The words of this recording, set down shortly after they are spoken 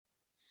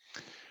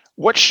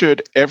What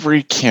should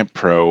every camp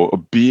pro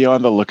be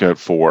on the lookout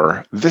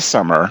for this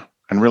summer,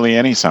 and really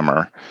any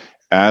summer,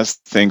 as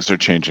things are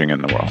changing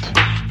in the world?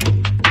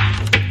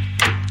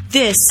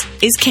 This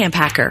is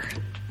CampHacker.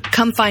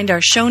 Come find our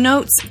show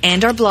notes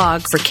and our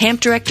blog for camp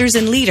directors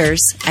and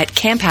leaders at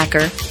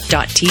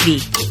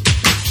camphacker.tv.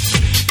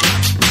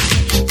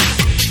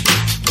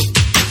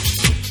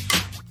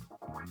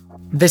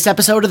 This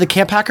episode of the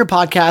CampHacker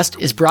podcast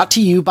is brought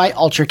to you by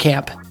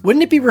UltraCamp.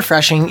 Wouldn't it be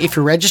refreshing if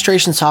your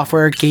registration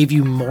software gave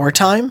you more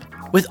time?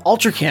 With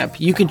UltraCamp,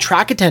 you can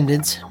track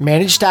attendance,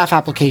 manage staff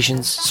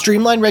applications,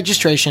 streamline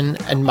registration,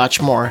 and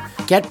much more.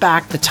 Get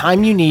back the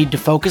time you need to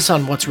focus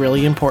on what's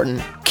really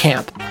important,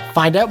 camp.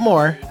 Find out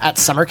more at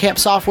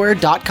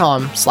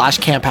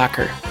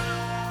summercampsoftware.com/camphacker.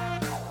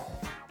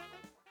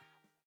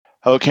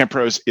 Hello, Camp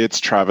Pros. It's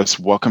Travis.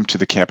 Welcome to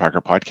the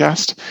CampHacker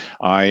podcast.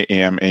 I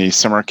am a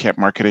summer camp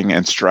marketing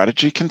and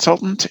strategy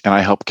consultant, and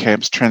I help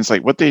camps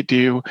translate what they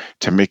do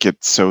to make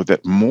it so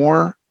that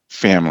more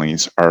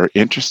families are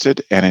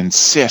interested and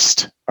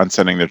insist on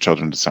sending their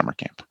children to summer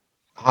camp.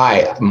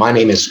 Hi, my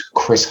name is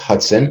Chris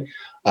Hudson.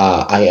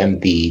 I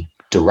am the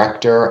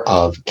director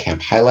of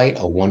Camp Highlight,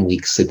 a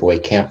one-week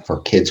sleepaway camp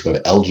for kids who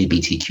have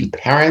LGBTQ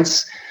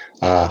parents.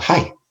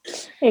 Hi.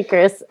 Hey,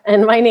 Chris.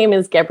 And my name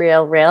is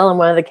Gabrielle Rail. I'm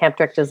one of the camp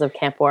directors of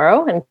Camp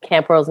Waro. And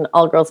Camp Waro is an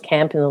all-girls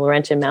camp in the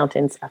Laurentian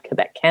Mountains of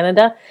Quebec,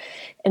 Canada.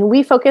 And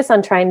we focus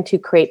on trying to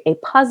create a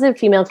positive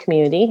female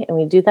community. And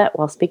we do that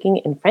while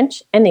speaking in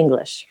French and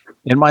English.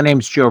 And my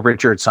name's Joe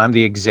Richards. I'm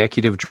the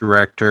executive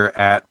director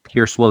at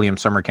Pierce William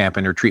Summer Camp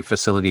and Retreat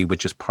Facility,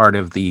 which is part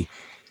of the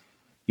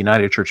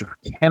United Church of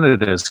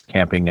Canada's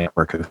camping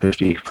network of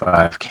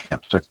 55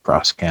 camps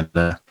across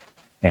Canada.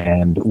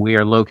 And we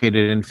are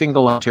located in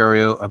Fingal,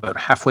 Ontario, about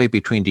halfway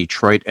between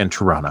Detroit and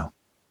Toronto.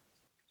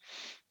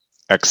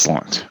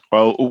 Excellent.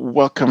 Well,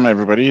 welcome,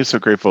 everybody. So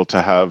grateful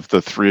to have the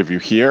three of you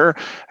here.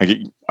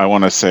 I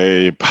want to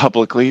say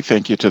publicly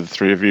thank you to the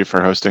three of you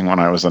for hosting when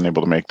I was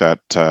unable to make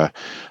that a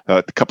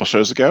couple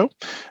shows ago.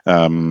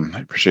 I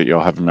appreciate you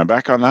all having my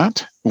back on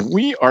that.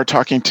 We are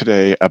talking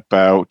today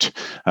about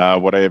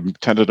what I am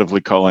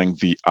tentatively calling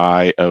the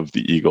eye of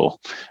the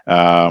eagle.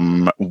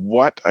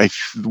 What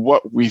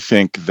we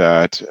think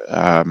that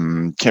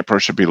camp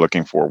pros should be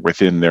looking for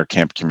within their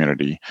camp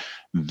community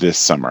this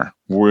summer.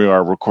 We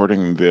are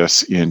recording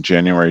this in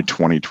January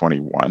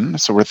 2021,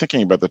 so we're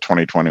thinking about the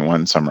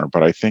 2021 summer,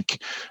 but I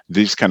think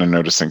these kind of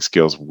noticing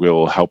skills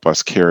will help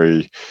us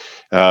carry,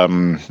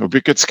 will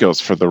be good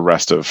skills for the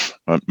rest of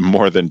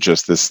more than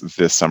just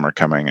this summer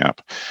coming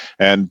up.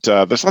 And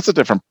there's lots of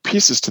different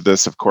pieces to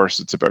this. Of course,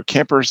 it's about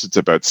campers, it's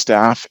about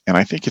staff, and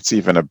I think it's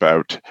even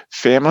about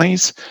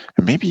families,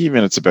 and maybe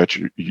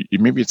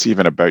it's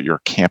even about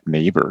your camp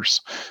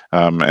neighbors,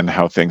 and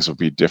how things will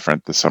be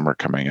different this summer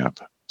coming up.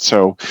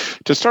 So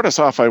to start us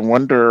off, I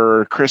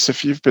wonder, Chris,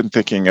 if you've been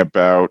thinking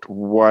about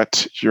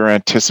what you're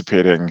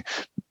anticipating,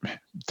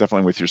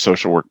 definitely with your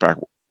social work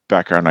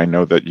background, I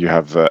know that you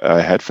have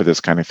a head for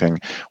this kind of thing.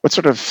 What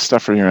sort of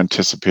stuff are you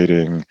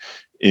anticipating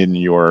in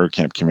your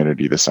camp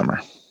community this summer?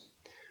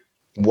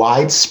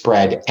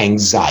 Widespread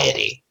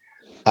anxiety.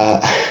 We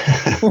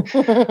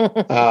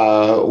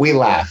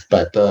laugh,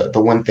 but the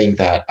one thing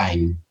that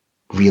I'm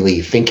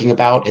really thinking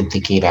about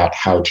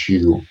how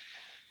to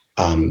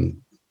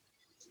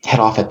head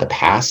off at the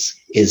pass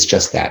is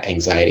just that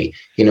anxiety.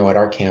 You know, at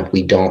our camp,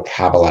 we don't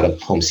have a lot of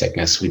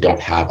homesickness. We don't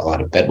have a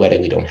lot of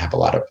bedwetting. We don't have a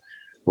lot of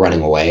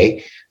running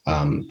away.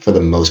 For the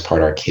most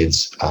part, our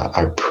kids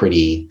are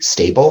pretty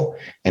stable.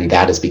 And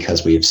that is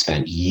because we've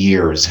spent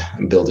years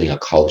building a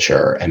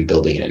culture and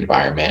building an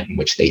environment in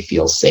which they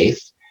feel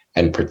safe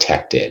and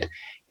protected.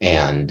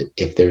 And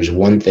if there's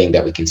one thing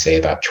that we can say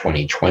about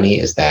 2020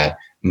 is that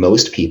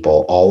most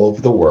people all over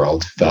the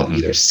world felt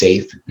neither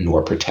safe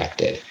nor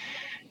protected.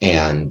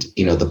 And,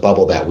 you know, the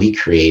bubble that we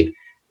create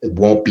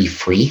won't be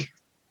free.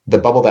 The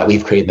bubble that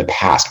we've created in the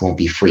past won't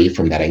be free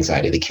from that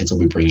anxiety. The kids will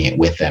be bringing it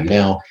with them.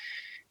 Now,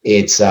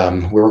 it's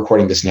we're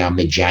recording this now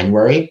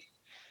mid-January.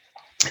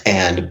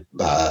 And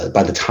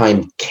by the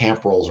time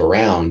camp rolls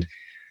around,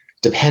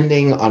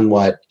 depending on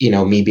what,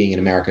 me being in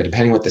America,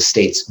 depending on what the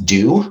states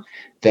do,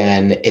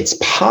 then it's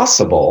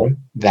possible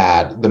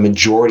that the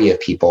majority of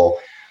people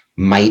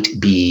might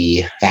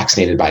be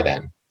vaccinated by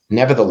then.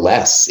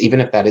 Nevertheless, even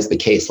if that is the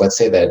case, let's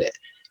say that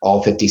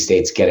all 50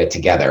 states get it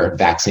together,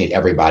 vaccinate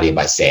everybody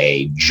by,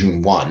 say,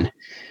 June 1.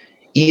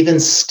 Even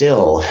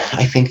still,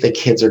 I think the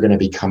kids are going to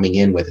be coming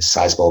in with a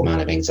sizable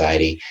amount of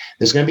anxiety.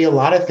 There's going to be a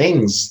lot of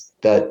things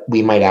that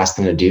we might ask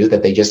them to do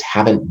that they just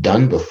haven't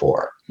done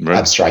before.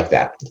 Right. Strike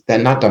that.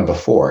 Then not done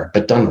before,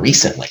 but done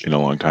recently. In a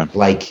long time.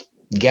 Like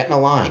get in a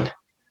line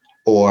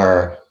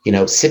or,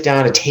 sit down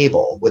at a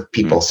table with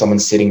people,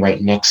 someone's sitting right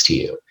next to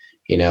you,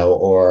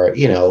 or,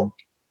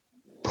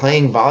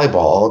 playing volleyball,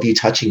 all of you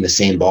touching the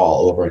same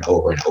ball over and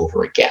over and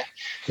over again.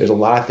 There's a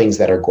lot of things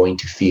that are going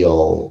to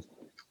feel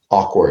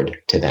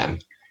awkward to them.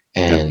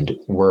 And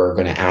we're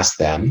going to ask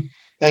them,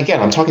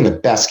 again, I'm talking the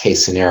best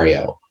case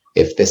scenario.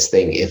 If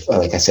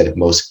like I said, if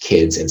most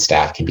kids and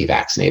staff can be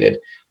vaccinated,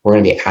 we're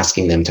going to be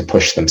asking them to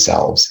push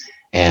themselves.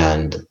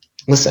 And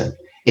listen,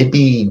 It'd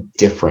be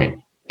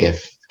different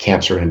if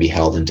camps are going to be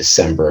held in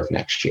December of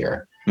next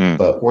year.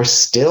 But we're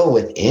still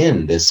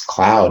within this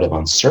cloud of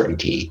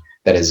uncertainty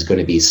that is going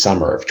to be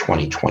summer of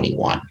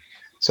 2021.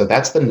 So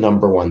that's the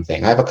number one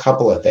thing. I have a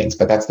couple of things,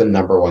 but that's the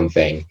number one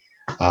thing.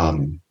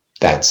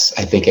 That's,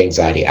 I think,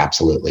 anxiety.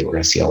 Absolutely. We're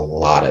going to see a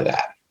lot of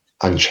that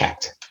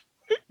unchecked.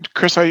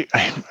 Chris, I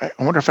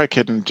wonder if I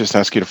can just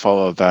ask you to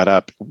follow that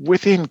up.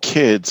 Within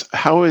kids,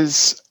 how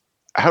does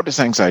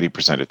anxiety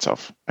present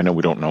itself? I know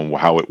we don't know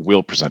how it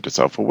will present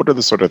itself, but what are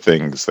the sort of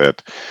things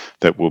that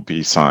will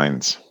be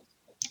signs?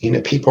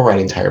 People write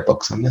entire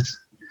books on this.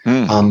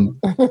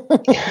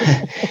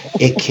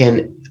 It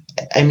can,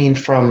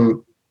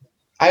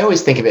 I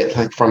always think of it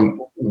like from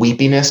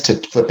weepiness to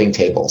flipping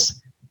tables.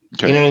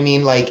 Okay. You know what I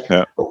mean? Like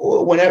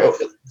whenever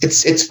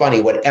it's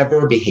funny,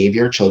 whatever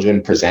behavior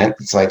children present,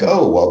 it's like,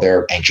 oh, well,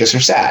 they're anxious or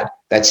sad.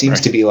 That seems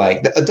to be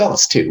like the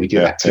adults too. We do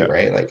that too,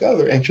 right? Like, oh,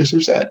 they're anxious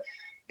or sad.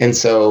 And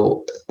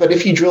so, but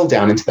if you drill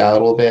down into that a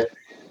little bit,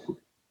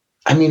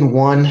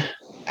 one,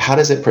 how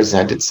does it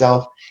present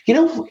itself?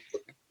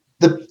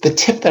 The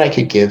tip that I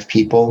could give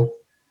people,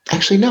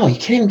 actually, no, you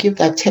can't even give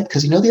that tip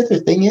because the other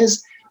thing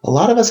is a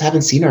lot of us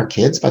haven't seen our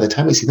kids. By the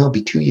time we see them, it'll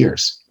be 2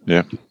 years.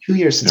 Yeah. 2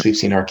 years since we've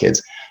seen our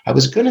kids. I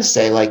was going to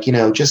say,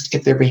 just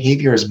if their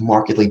behavior is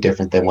markedly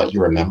different than what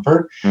you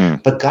remember,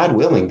 but God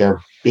willing,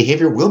 their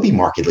behavior will be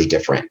markedly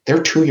different.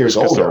 They're 2 years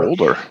older. They're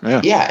older.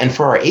 Yeah. Yeah. And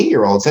for our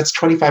 8-year-olds, that's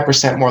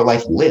 25% more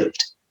life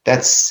lived.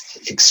 That's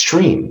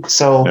extreme.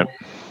 So,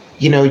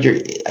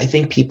 I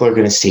think people are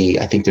going to see,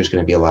 I think there's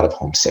going to be a lot of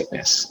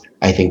homesickness.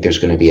 I think there's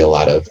going to be a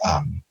lot of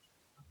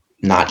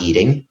not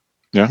eating.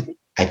 Yeah.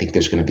 I think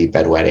there's going to be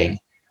bedwetting.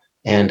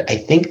 And I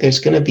think there's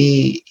going to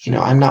be,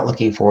 I'm not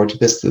looking forward to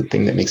this. The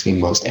thing that makes me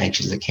most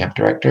anxious as a camp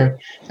director,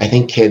 I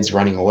think kids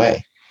running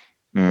away.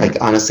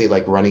 Honestly,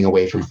 running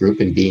away from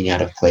group and being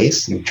out of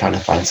place and trying to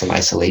find some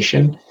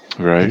isolation.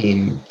 Right.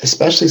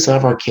 Especially some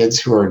of our kids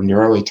who are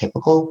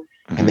neuroatypical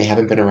and they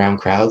haven't been around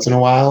crowds in a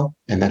while.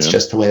 And that's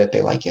just the way that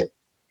they like it.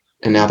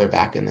 And now they're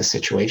back in this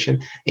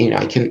situation. And,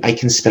 I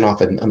can spin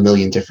off a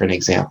million different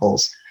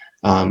examples.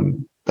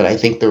 But I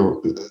think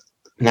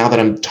now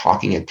that I'm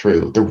talking it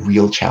through, the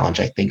real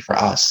challenge I think for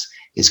us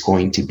is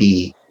going to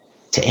be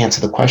to answer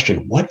the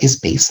question, what is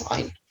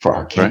baseline for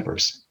our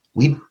campers?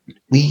 Right.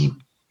 We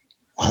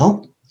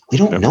don't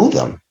know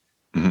them.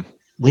 Mm-hmm.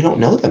 We don't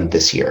know them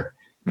this year.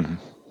 Mm-hmm.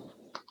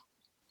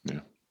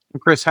 Yeah.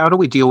 Chris, how do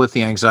we deal with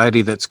the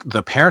anxiety that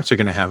the parents are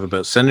going to have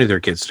about sending their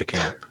kids to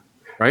camp?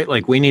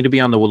 Right? We need to be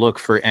on the look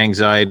for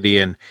anxiety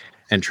and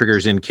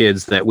triggers in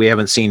kids that we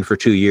haven't seen for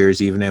 2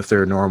 years, even if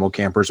they're normal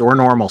campers or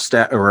normal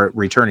staff or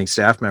returning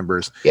staff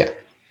members. Yeah.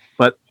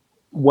 But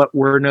what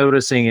we're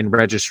noticing in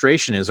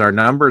registration is our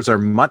numbers are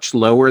much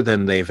lower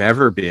than they've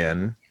ever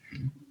been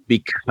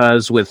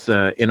because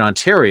in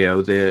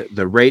Ontario,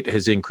 the rate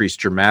has increased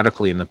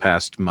dramatically in the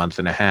past month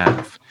and a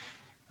half,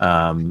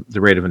 the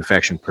rate of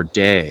infection per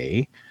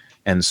day.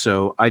 And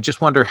so I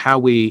just wonder how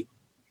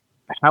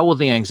will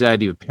the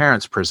anxiety of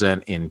parents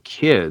present in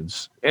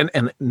kids?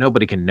 And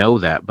nobody can know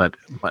that, but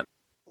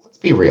let's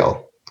be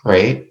real,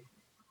 right?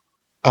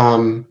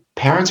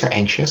 Parents are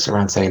anxious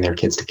around sending their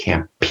kids to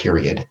camp,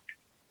 period.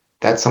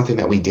 That's something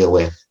that we deal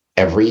with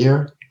every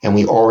year, and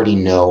we already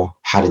know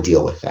how to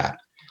deal with that.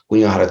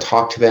 We know how to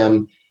talk to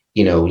them.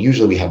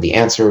 Usually we have the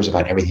answers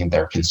about everything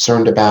they're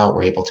concerned about.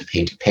 We're able to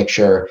paint a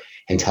picture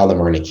and tell them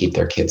we're going to keep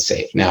their kids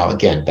safe. Now,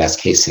 again, best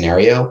case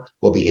scenario,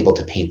 we'll be able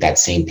to paint that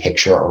same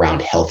picture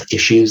around health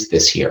issues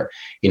this year.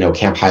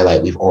 Camp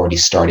Highlight, we've already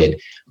started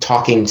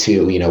talking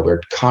to,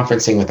 we're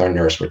conferencing with our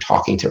nurse, we're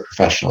talking to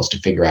professionals to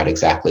figure out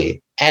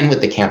exactly, and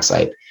with the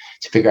campsite,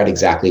 to figure out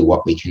exactly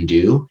what we can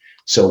do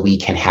so we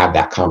can have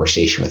that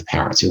conversation with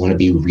parents. We want to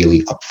be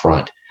really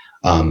upfront.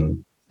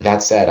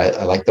 That said,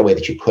 I like the way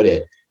that you put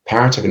it.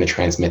 Parents are going to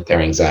transmit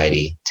their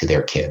anxiety to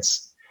their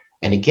kids.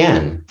 And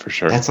again, for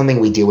sure, that's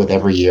something we deal with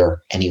every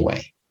year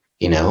anyway,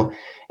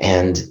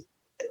 and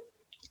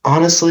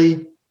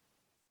honestly,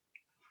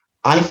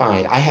 I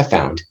have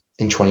found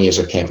in 20 years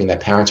of camping that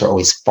parents are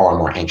always far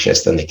more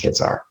anxious than the kids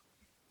are.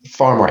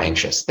 Far more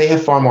anxious. They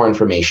have far more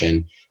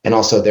information, and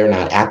also they're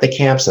not at the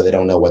camp, so they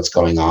don't know what's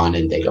going on,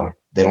 and they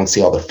don't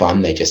see all the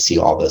fun. They just see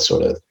all the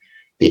sort of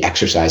the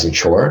exercise and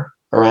chore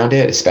around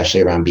it,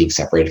 especially around being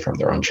separated from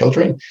their own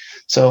children.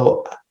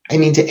 So,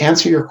 to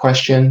answer your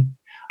question,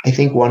 I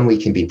think we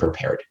can be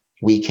prepared.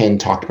 We can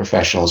talk to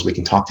professionals. We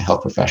can talk to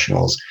health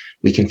professionals.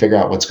 We can figure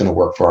out what's going to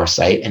work for our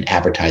site and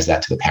advertise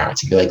that to the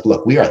parents and be like,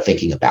 look, we are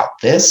thinking about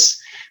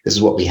this. This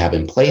is what we have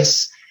in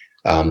place.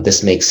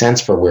 This makes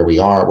sense for where we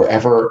are,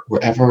 wherever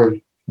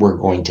we're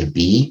going to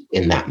be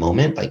in that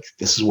moment.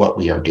 This is what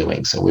we are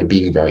doing. So we're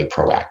being very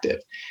proactive.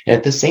 And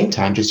at the same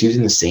time, just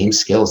using the same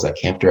skills that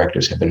camp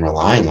directors have been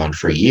relying on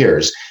for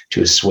years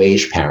to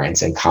assuage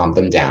parents and calm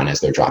them down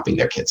as they're dropping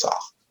their kids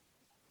off.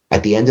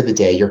 At the end of the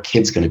day, your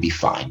kid's going to be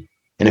fine.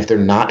 And if they're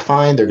not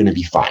fine, they're going to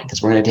be fine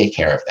because we're going to take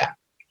care of them.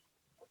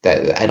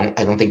 That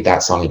I don't think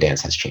that song and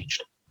dance has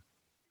changed.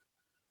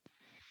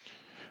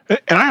 And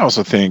I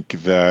also think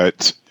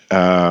that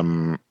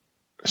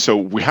So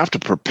we have to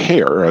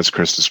prepare, as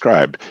Chris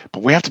described,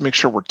 but we have to make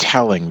sure we're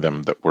telling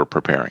them that we're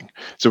preparing.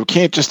 So we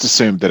can't just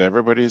assume that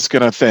everybody's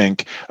going to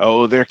think,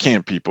 oh, they're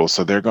camp people,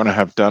 so they're going to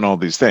have done all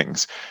these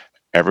things.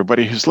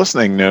 Everybody who's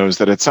listening knows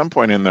that at some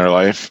point in their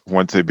life,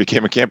 once they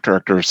became a camp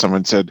director,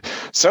 someone said,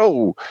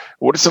 so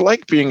what is it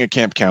like being a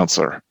camp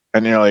counselor?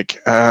 And you're like,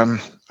 I'm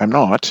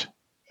not.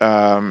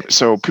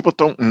 So people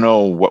don't know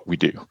what we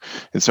do.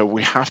 And so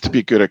we have to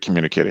be good at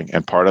communicating.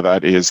 And part of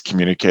that is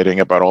communicating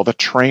about all the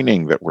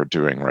training that we're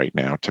doing right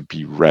now to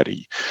be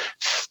ready.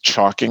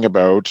 Talking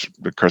about,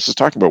 Chris is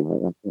talking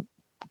about,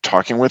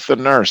 talking with the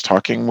nurse,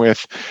 talking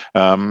with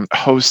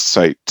host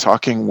site,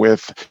 talking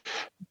with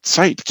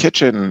site,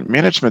 kitchen,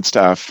 management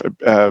staff,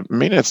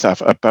 maintenance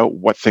staff about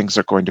what things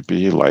are going to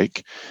be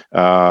like,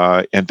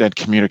 and then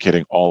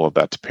communicating all of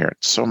that to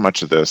parents. So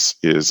much of this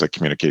is a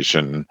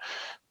communication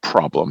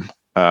problem.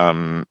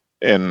 And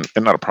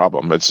not a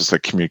problem, it's just a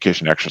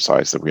communication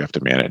exercise that we have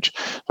to manage.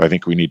 So I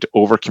think we need to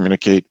over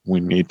communicate. We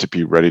need to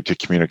be ready to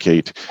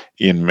communicate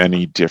in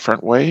many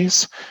different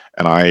ways.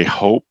 And I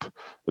hope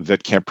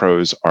that camp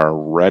pros are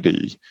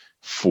ready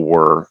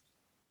to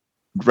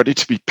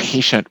be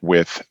patient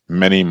with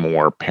many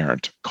more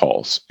parent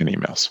calls and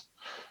emails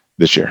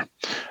this year.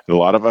 A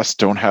lot of us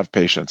don't have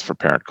patience for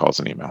parent calls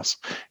and emails.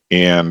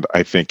 And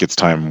I think it's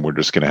time we're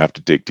just going to have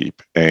to dig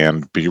deep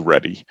and be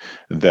ready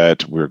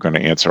that we're going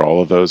to answer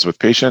all of those with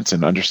patience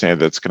and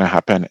understand that it's going to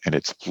happen and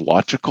it's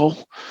logical.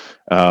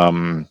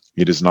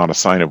 It is not a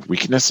sign of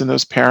weakness in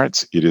those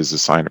parents. It is a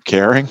sign of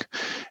caring.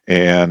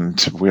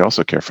 And we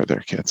also care for their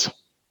kids.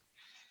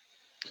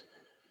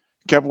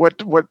 Kev,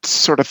 what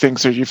sort of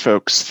things are you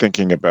folks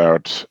thinking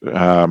about?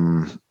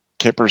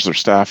 Campers or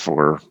staff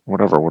or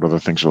whatever? What other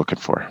things you're looking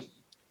for?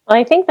 Well,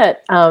 I think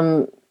that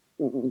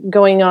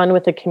going on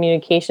with the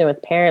communication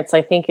with parents,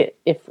 I think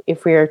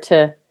if we are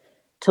to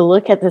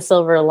look at the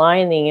silver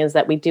lining is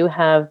that we do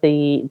have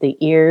the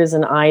ears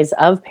and eyes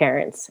of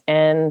parents.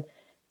 And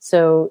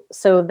so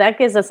that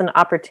gives us an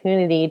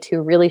opportunity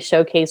to really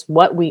showcase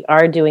what we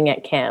are doing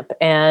at camp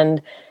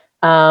and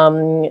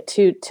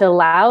to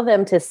allow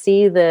them to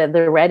see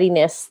the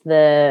readiness,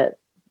 the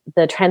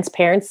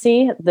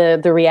transparency,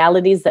 the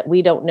realities that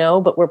we don't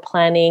know, but we're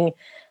planning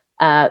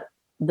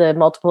the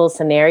multiple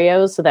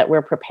scenarios so that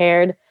we're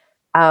prepared.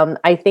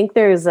 I think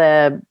there's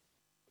when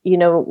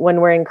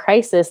we're in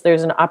crisis,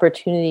 there's an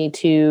opportunity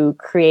to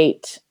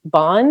create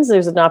bonds.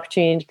 There's an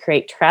opportunity to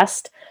create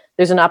trust.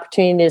 There's an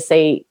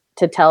opportunity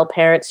to tell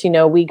parents,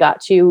 we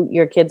got you.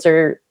 Your kids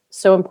are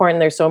so important.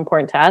 They're so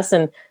important to us,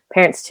 and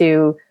parents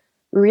to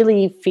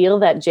really feel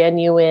that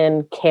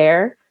genuine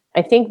care.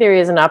 I think there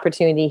is an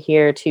opportunity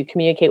here to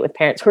communicate with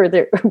parents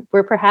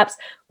where perhaps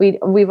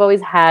we've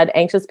always had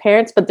anxious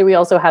parents, but then we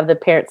also have the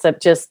parents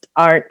that just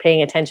aren't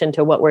paying attention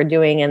to what we're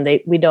doing, and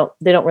they don't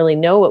really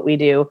know what we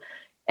do,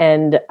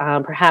 and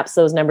perhaps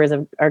those numbers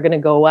are going to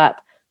go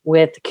up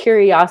with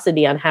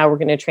curiosity on how we're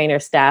going to train our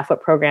staff,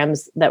 what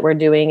programs that we're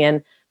doing,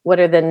 and what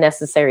are the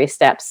necessary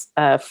steps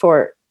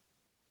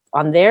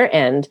on their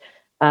end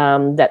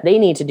that they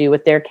need to do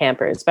with their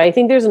campers. But I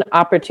think there's an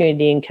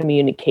opportunity in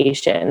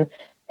communication.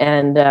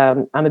 And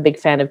I'm a big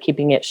fan of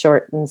keeping it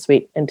short and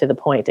sweet and to the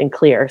point and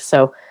clear.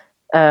 So,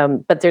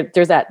 but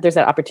there's that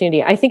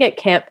opportunity. I think at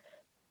camp,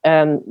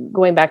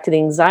 going back to the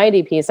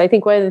anxiety piece, I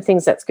think one of the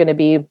things that's going to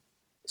be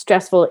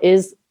stressful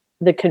is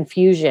the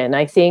confusion.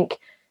 I think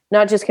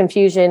not just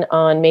confusion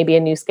on maybe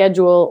a new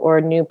schedule or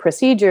new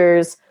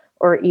procedures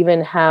or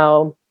even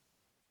how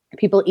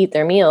people eat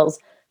their meals,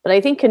 but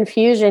I think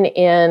confusion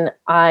in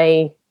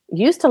I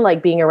used to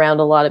like being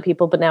around a lot of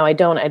people, but now I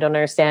don't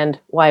understand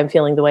why I'm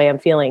feeling the way I'm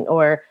feeling,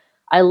 or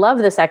I love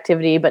this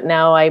activity, but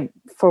now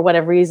for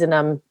whatever reason,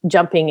 I'm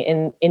jumping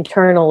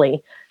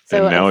internally.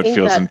 So and now it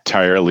feels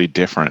entirely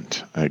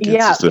different. It's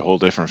just a whole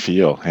different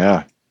feel.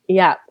 Yeah.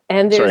 Yeah.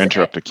 And sorry, I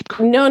interrupted. Keep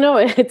going. No,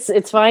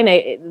 it's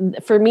fine.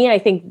 For me, I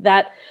think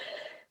that,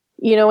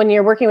 when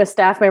you're working with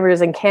staff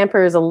members and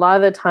campers, a lot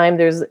of the time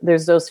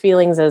there's those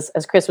feelings as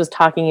Chris was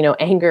talking,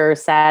 anger or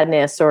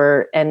sadness,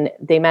 and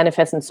they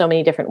manifest in so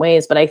many different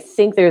ways. But I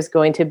think there's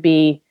going to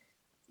be,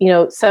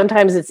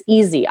 sometimes it's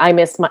easy. I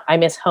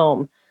miss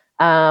home,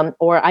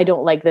 or I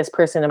don't like this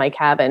person in my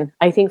cabin.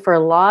 I think for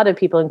a lot of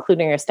people,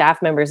 including our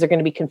staff members, they're going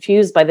to be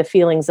confused by the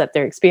feelings that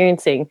they're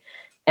experiencing.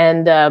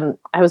 And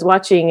I was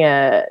watching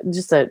I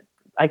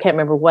can't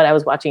remember what I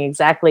was watching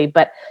exactly,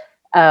 but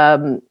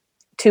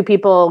two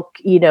people,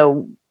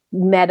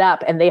 met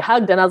up and they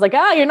hugged, and I was like,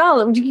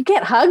 you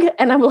can't hug.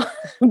 And I'm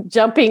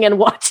jumping and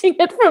watching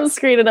it from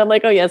screen, and I'm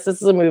like, oh yes,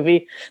 this is a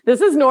movie. This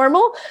is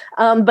normal.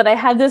 But I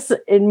had this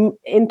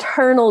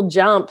internal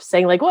jump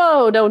saying like,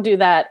 whoa, don't do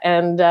that.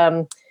 And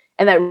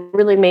that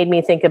really made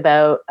me think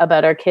about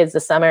our kids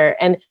this summer.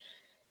 And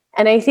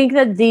I think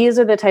that these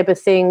are the type of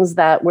things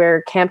that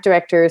where camp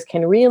directors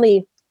can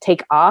really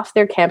take off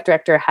their camp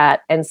director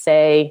hat and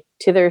say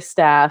to their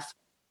staff,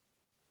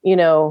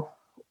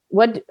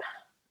 what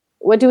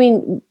do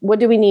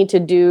we need to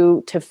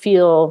do to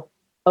feel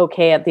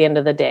okay at the end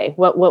of the day?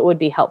 What would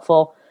be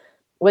helpful?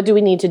 What do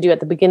we need to do at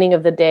the beginning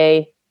of the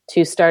day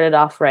to start it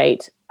off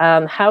right?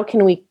 How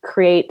can we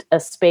create a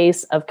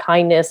space of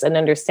kindness and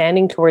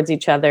understanding towards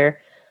each other?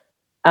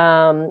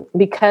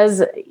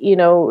 Because,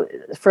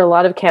 for a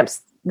lot of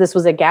camps, this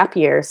was a gap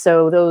year.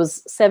 So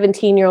those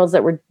 17-year-olds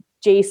that were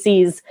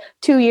JCs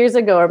 2 years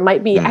ago or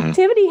might be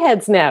activity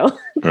heads now.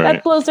 Right.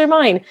 That blows their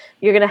mind.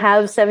 You're going to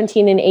have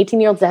 17 and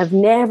 18-year-olds that have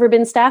never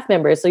been staff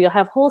members. So you'll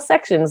have whole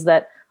sections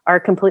that are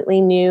completely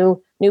new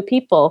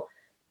people.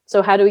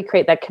 So how do we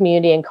create that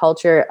community and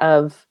culture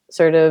of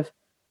sort of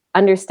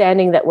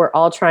understanding that we're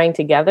all trying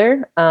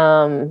together,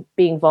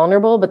 being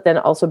vulnerable, but then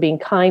also being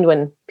kind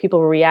when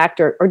people react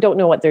or don't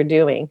know what they're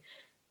doing,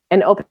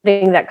 and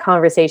opening that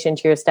conversation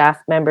to your staff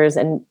members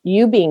and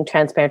you being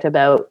transparent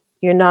about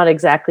you're not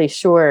exactly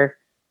sure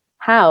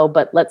how,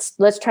 but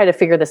let's try to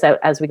figure this out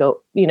as we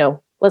go.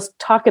 Let's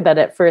talk about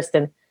it first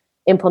and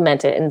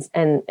implement it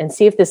and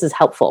see if this is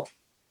helpful.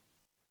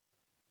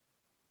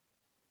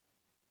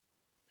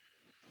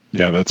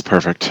 Yeah, that's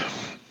perfect.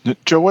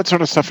 Joe, what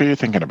sort of stuff are you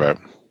thinking about?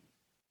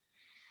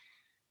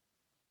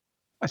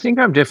 I think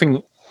I'm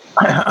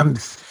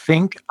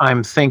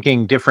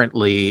thinking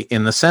differently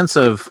in the sense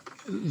of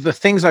the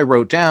things I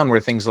wrote down were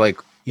things like,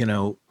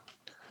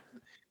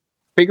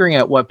 figuring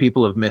out what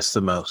people have missed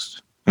the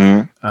most,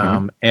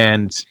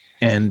 and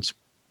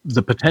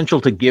the potential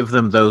to give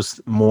them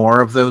more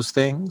of those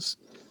things.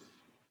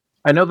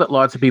 I know that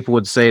lots of people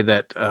would say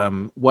that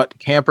what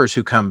campers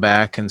who come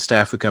back and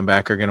staff who come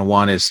back are going to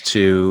want is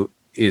to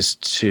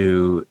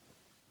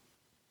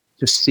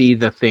see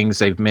the things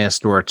they've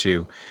missed or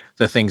to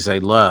the things they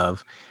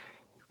love.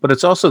 But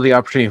it's also the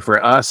opportunity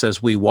for us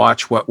as we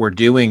watch what we're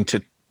doing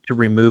to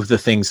remove the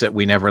things that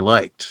we never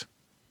liked.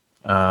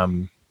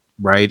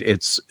 Right?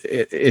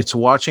 It's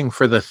watching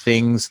for the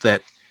things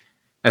that,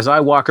 as I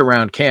walk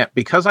around camp,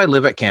 because I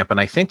live at camp, and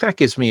I think that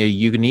gives me a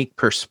unique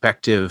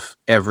perspective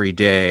every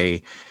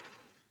day.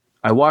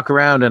 I walk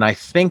around and I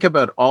think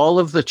about all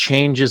of the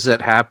changes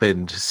that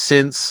happened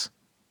since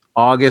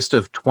August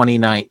of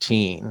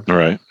 2019.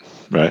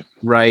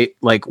 Right.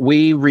 Like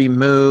we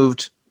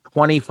removed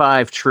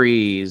 25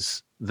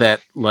 trees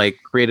that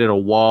created a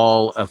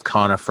wall of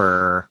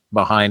conifer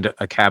behind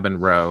a cabin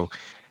row.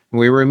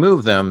 We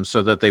removed them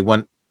so that they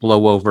wouldn't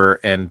blow over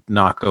and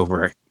knock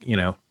over,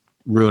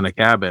 ruin a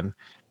cabin.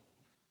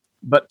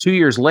 But 2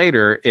 years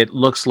later, it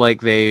looks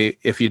like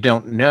if you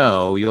don't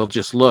know, you'll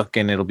just look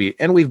and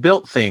and we've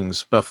built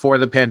things before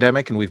the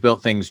pandemic and we've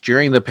built things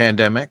during the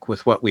pandemic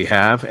with what we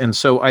have. And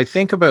so I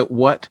think about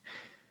what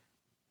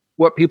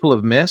people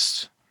have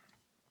missed,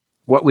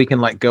 what we can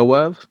let go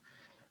of,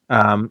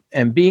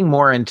 and being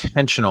more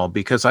intentional,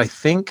 because I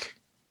think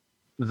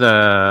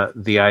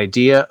the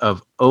idea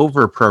of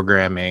over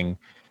programming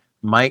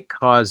might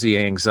cause the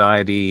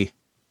anxiety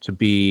to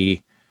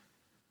be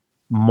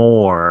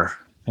more.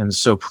 And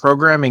so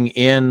programming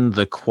in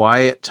the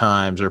quiet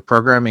times or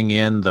programming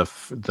in the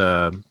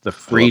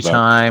free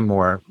time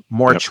or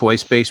more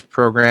choice-based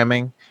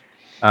programming.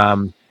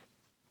 And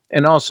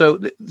also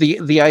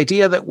the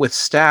idea that with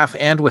staff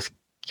and with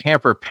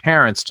camper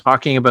parents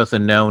talking about the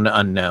known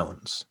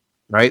unknowns,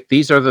 right?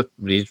 I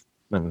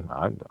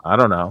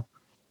don't know,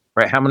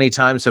 right? How many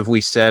times have we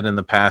said in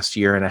the past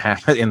year and a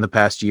half,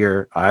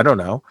 I don't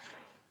know,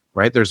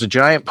 right? There's a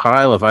giant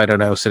pile of I don't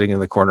know sitting in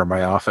the corner of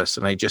my office,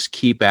 and I just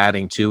keep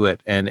adding to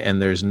it.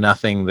 And there's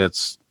nothing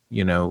that's,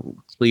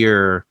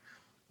 clear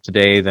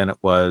today than it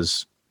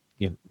was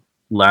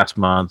last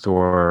month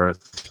or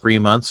 3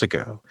 months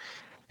ago.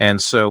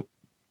 And so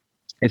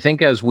I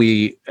think as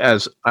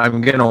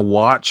I'm going to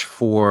watch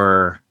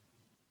for,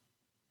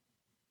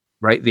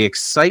 right, the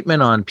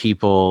excitement on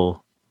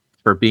people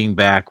for being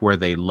back where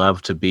they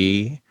love to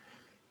be,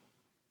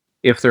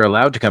 if they're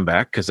allowed to come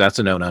back, because that's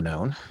a known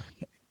unknown,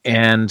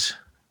 and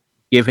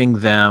giving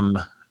them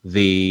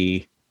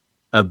the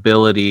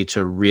ability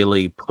to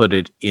really put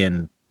it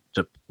into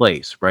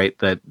place, right?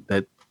 That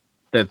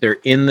they're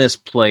in this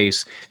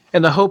place.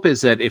 And the hope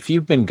is that if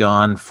you've been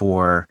gone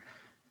for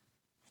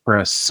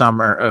a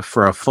summer,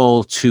 for a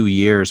full 2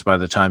 years by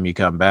the time you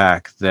come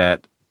back,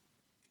 that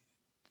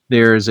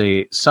there's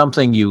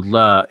something you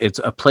love, it's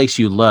a place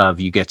you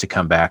love, you get to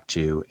come back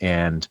to,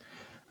 and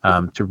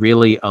to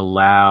really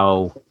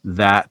allow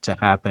that to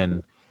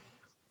happen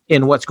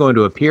in what's going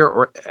to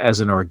appear as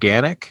an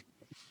organic,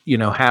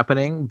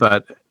 happening,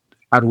 but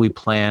how do we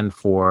plan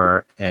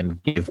for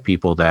and give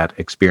people that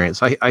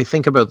experience? I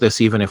think about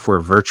this even if we're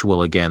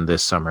virtual again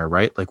this summer,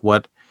 right? Like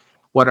what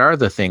are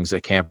the things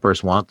that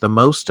campers want the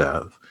most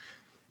of?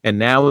 And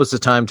now is the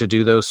time to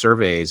do those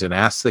surveys and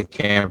ask the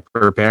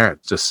camper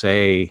parents to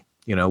say,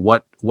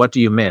 what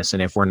do you miss?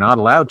 And if we're not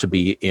allowed to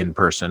be in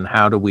person,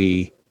 how do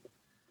we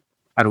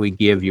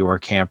give your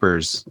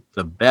campers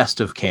the best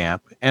of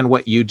camp and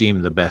what you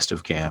deem the best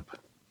of camp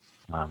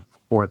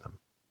for them?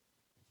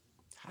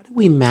 How do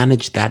we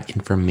manage that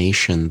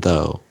information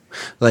though?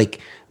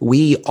 Like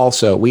we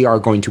are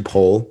going to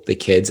poll the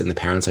kids and the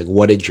parents, like,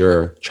 what did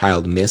your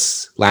child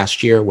miss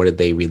last year? What did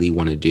they really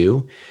want to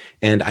do?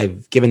 And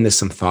I've given this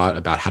some thought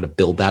about how to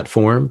build that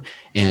form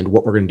and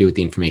what we're going to do with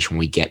the information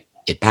we get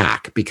it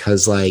back,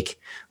 because like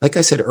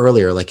I said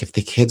earlier, like if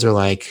the kids are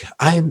like,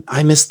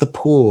 I miss the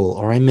pool,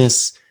 or I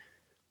miss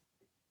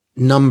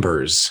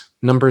numbers.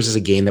 Numbers is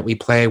a game that we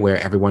play where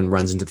everyone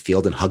runs into the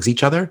field and hugs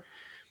each other.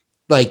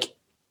 Like,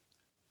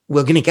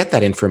 we're going to get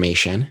that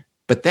information,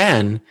 but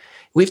then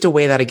we have to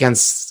weigh that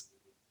against,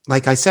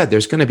 like I said,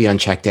 there's going to be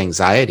unchecked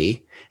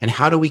anxiety. And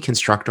how do we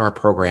construct our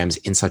programs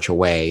in such a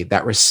way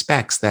that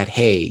respects that,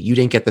 hey, you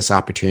didn't get this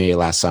opportunity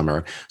last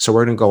summer, so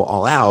we're going to go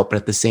all out. But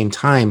at the same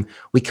time,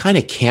 we kind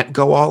of can't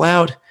go all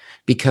out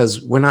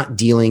because we're not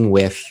dealing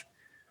with,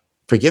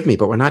 forgive me,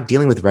 but we're not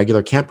dealing with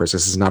regular campers.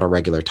 This is not a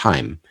regular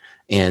time.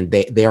 And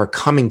they are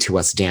coming to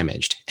us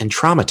damaged and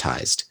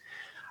traumatized.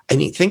 I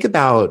mean, think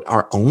about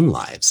our own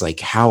lives,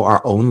 like how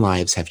our own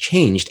lives have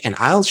changed. And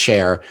I'll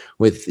share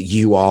with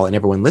you all and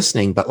everyone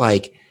listening, but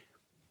like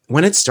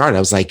when it started, I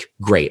was like,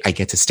 great, I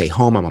get to stay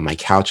home. I'm on my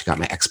couch, got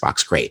my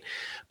Xbox, great.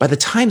 By the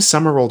time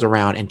summer rolled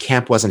around and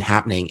camp wasn't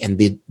happening, and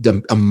the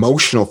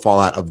emotional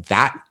fallout of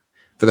that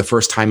for the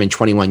first time in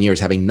 21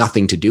 years, having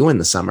nothing to do in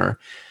the summer.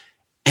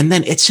 And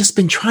then it's just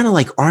been trying to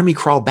like army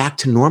crawl back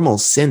to normal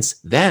since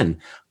then.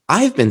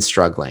 I've been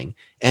struggling,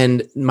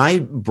 and my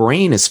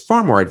brain is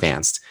far more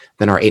advanced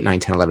than our 8, 9,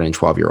 10, 11, and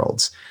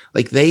 12-year-olds.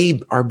 Like they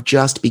are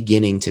just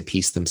beginning to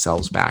piece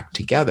themselves back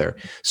together.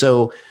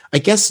 So I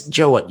guess,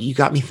 Joe, what you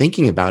got me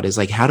thinking about is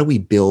like, how do we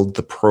build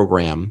the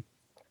program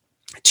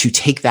to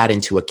take that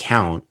into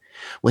account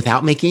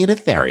without making it a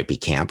therapy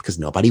camp? Because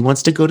nobody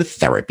wants to go to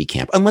therapy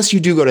camp, unless you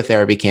do go to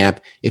therapy camp.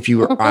 If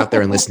you are out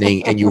there and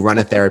listening and you run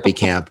a therapy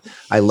camp,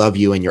 I love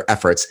you and your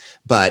efforts.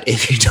 But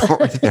if you don't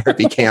run a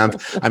therapy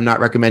camp, I'm not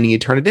recommending you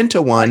turn it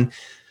into one.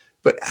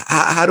 But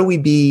how can we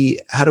be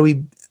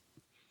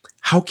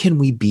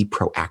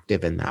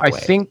proactive in that way? I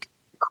think,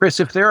 Chris,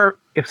 if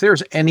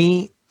there's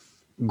any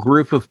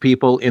group of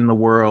people in the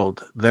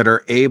world that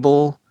are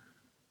able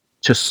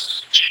to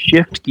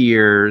shift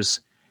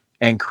gears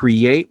and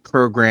create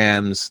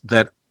programs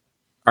that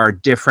are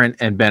different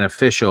and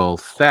beneficial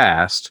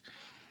fast,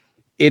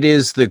 it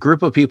is the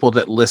group of people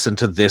that listen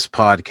to this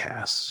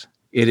podcast.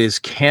 It is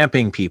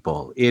camping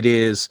people. It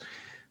is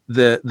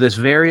this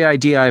very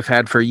idea I've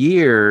had for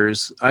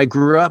years. I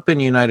grew up in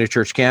United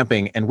Church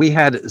camping, and we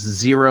had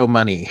zero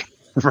money,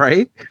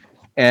 right?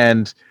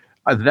 And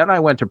then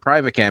I went to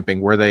private camping,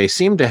 where they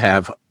seem to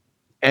have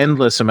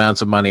endless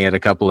amounts of money at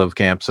a couple of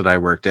camps that I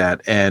worked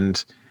at.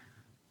 And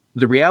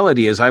the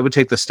reality is I would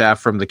take the staff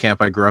from the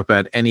camp I grew up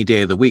at any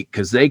day of the week,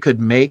 because they could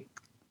make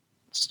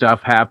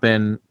stuff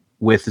happen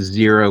with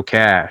zero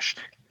cash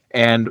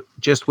and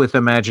just with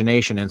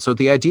imagination. And so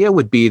the idea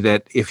would be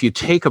that if you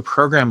take a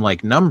program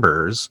like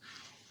Numbers,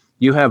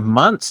 you have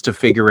months to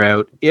figure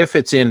out, if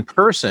it's in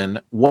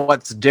person,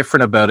 what's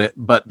different about it,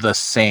 but the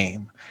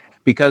same.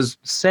 Because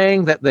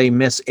saying that they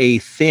miss a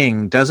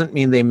thing doesn't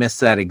mean they miss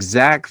that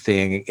exact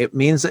thing. It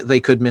means that they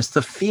could miss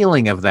the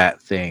feeling of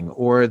that thing,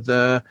 or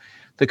the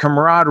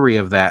camaraderie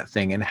of that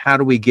thing. And how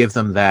do we give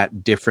them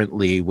that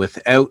differently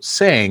without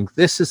saying,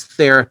 this is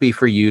therapy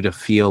for you to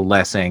feel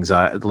less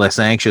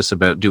anxious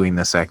about doing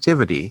this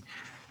activity?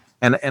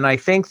 And I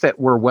think that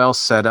we're well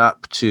set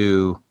up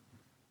to,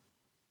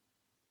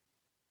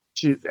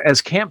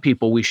 as camp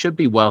people, we should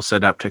be well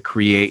set up to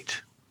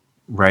create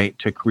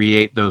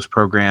those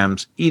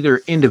programs,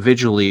 either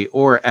individually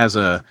or as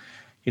a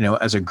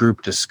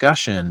group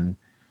discussion.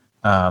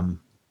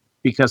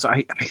 Because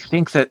I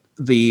think that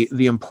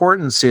the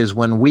importance is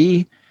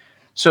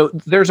so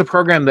there's a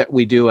program that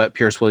we do at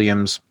Pierce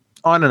Williams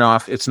on and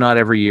off. It's not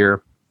every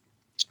year,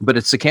 but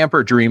it's the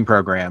Camper Dream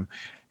program.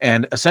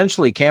 And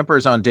essentially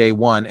campers on day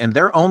one, and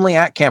they're only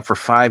at camp for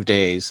 5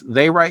 days,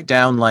 they write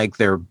down like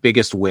their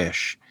biggest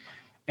wish.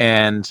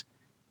 And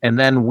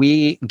then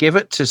we give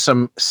it to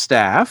some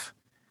staff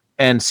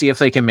and see if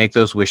they can make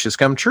those wishes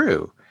come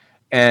true.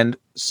 And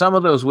some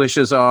of those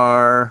wishes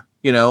are,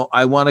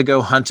 I want to go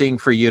hunting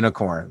for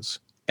unicorns.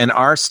 And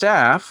our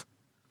staff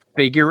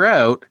figure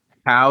out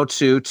how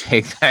to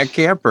take that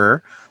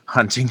camper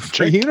hunting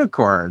for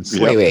unicorns.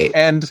 Wait.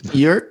 And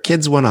your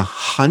kids want to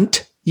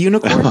hunt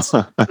unicorns?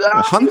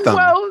 Hunt them.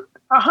 Well,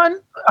 a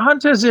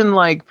hunt as in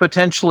like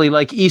potentially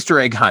like Easter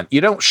egg hunt. You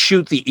don't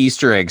shoot the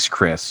Easter eggs,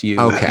 Chris. You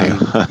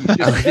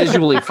just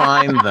visually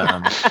find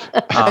them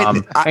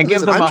and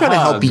give them a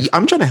hug.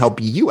 I'm trying to help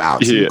you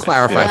out. So you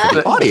clarify for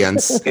the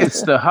audience.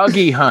 It's the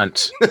huggy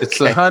hunt. It's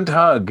the hunt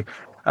hug.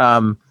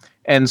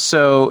 And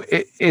so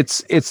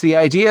it's the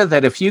idea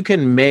that if you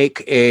can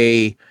make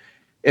an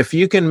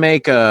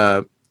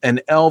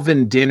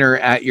elven dinner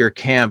at your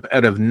camp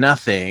out of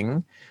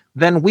nothing,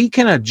 then we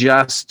can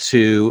adjust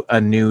to a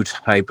new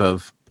type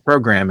of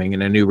programming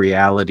and a new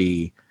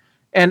reality.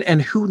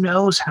 And who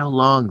knows how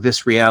long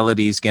this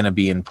reality is going to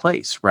be in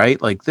place,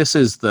 right? Like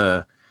because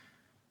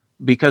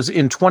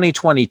in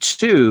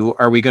 2022,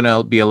 are we going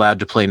to be allowed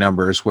to play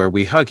Numbers where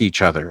we hug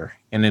each other?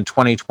 And in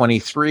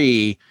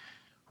 2023,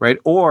 right?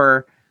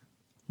 Or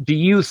do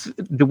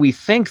we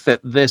think that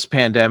this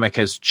pandemic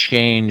has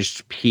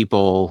changed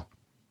people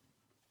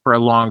for a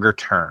longer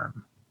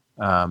term?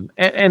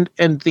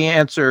 And the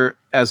answer,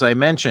 as I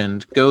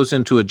mentioned, goes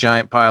into a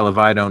giant pile of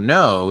I don't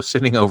know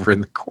sitting over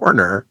in the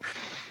corner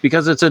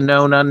because it's a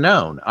known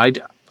unknown. I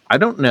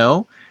don't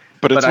know.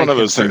 But it's I one of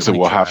can those things that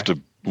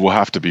certainly we'll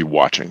have to be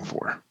watching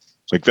for.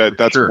 Like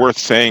that's sure. worth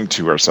saying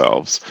to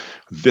ourselves.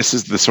 This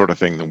is the sort of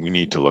thing that we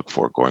need to look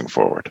for going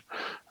forward.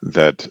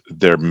 That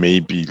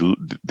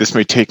this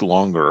may take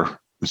longer.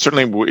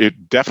 Certainly,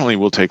 it definitely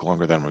will take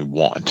longer than we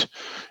want.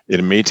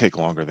 It may take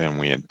longer than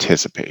we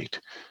anticipate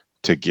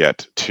to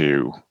get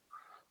to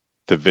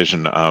the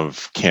vision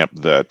of camp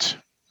that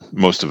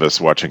most of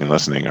us watching and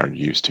listening are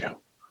used to.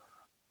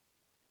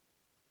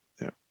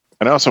 Yeah.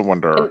 And I also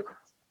wonder,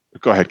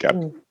 go ahead,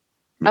 Gab.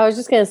 I was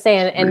just going to say,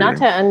 and not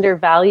to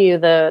undervalue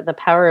the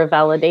power of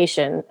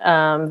validation,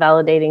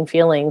 validating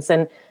feelings.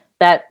 And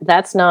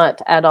that's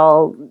not at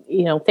all,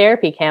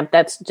 therapy camp.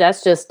 That's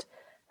just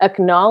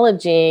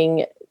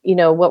acknowledging,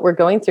 what we're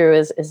going through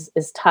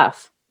is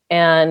tough.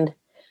 And,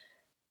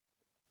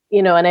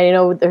 and I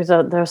know there's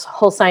a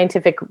whole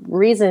scientific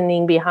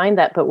reasoning behind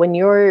that, but when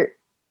you're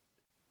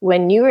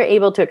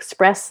able to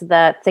express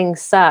that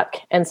things suck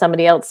and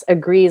somebody else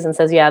agrees and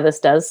says, yeah, this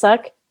does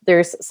suck,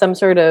 there's some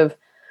sort of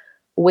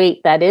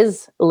weight that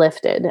is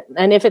lifted.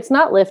 And if it's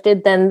not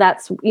lifted, then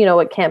that's,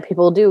 what camp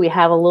people do. We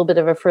have a little bit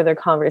of a further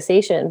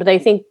conversation, but I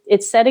think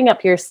it's setting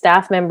up your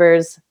staff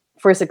members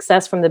for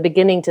success from the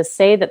beginning to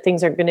say that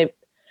things aren't going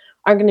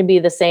to be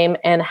the same.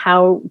 And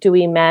how do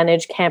we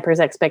manage campers'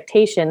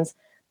 expectations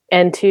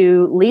and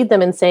to lead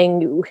them in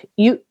saying,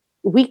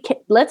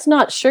 let's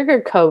not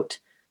sugarcoat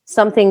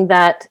something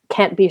that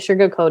can't be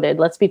sugarcoated.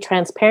 Let's be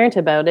transparent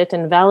about it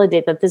and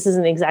validate that this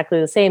isn't exactly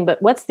the same, but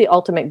what's the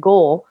ultimate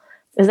goal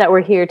is that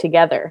we're here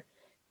together,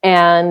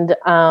 and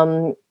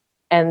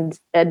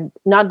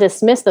not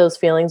dismiss those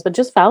feelings, but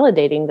just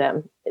validating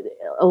them.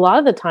 A lot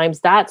of the times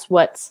that's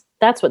what's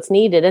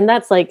needed. And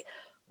that's like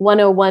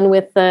 101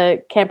 with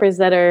the campers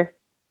that are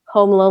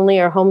home lonely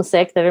or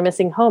homesick, that are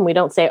missing home. We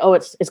don't say, oh,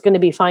 it's going to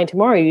be fine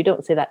tomorrow. You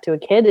don't say that to a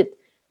kid.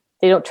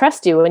 They don't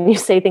trust you. When you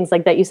say things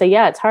like that, you say,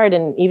 yeah, it's hard.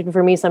 And even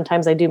for me,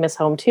 sometimes I do miss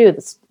home too.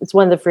 It's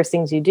one of the first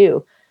things you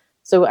do.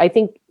 So I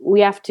think we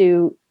have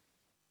to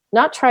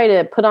not try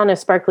to put on a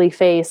sparkly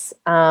face,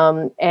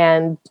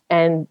 and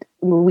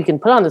we can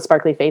put on the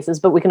sparkly faces,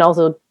 but we can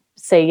also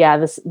say, yeah,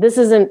 this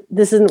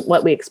isn't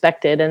what we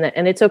expected,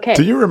 and it's okay.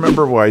 Do you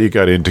remember why you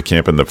got into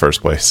camp in the first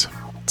place?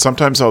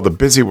 Sometimes all the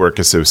busy work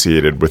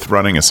associated with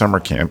running a summer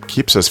camp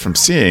keeps us from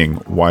seeing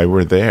why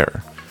we're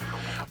there.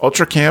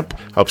 Ultra Camp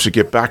helps you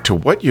get back to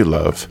what you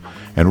love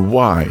and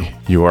why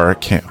you are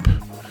at camp.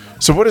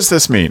 So what does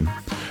this mean?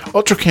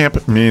 Ultra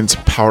Camp means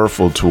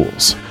powerful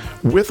tools.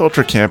 With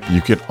Ultra Camp, you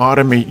can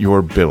automate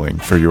your billing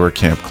for your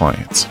camp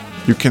clients.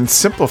 You can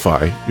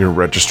simplify your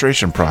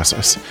registration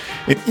process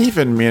and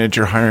even manage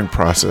your hiring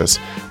process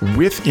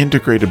with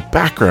integrated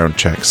background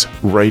checks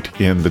right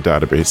in the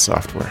database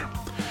software.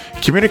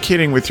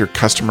 Communicating with your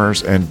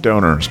customers and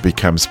donors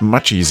becomes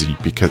much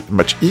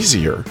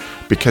easier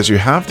because you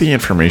have the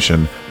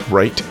information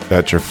right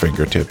at your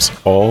fingertips,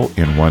 all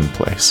in one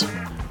place.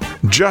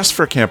 Just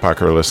for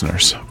CampHacker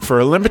listeners, for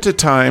a limited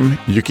time,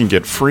 you can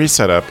get free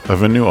setup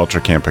of a new Ultra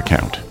Camp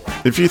account.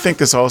 If you think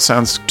this all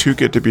sounds too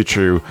good to be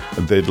true,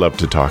 they'd love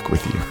to talk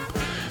with you.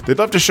 They'd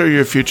love to show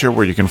you a future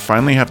where you can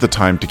finally have the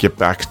time to get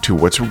back to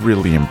what's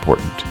really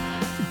important,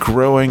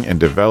 growing and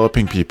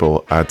developing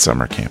people at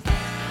summer camp.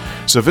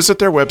 So visit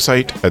their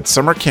website at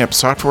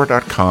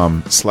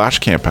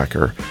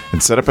summercampsoftware.com/CampHacker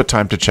and set up a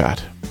time to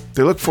chat.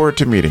 They look forward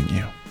to meeting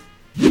you.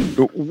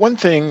 One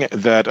thing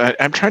that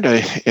I'm trying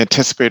to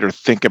anticipate or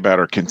think about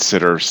or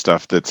consider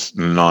stuff that's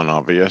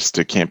non-obvious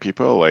to camp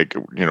people, like,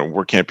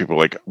 we're camp people,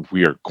 like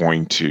we are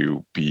going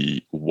to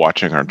be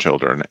watching our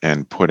children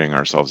and putting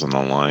ourselves on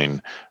the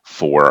line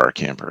for our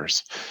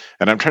campers.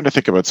 And I'm trying to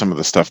think about some of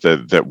the stuff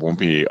that won't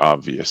be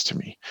obvious to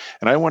me.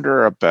 And I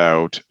wonder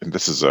about, and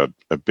this is a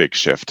big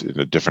shift in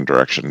a different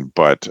direction,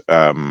 but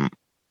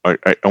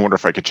I wonder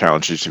if I could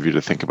challenge each of you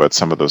to think about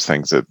some of those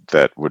things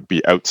that would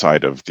be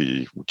outside of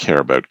the care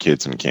about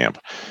kids in camp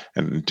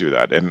and do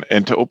that.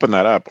 And to open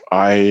that up,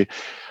 I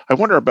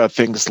wonder about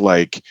things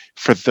like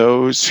for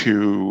those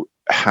who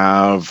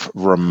have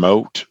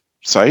remote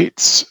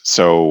sites.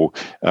 So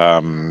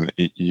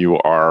you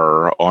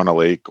are on a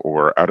lake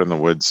or out in the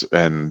woods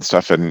and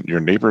stuff, and your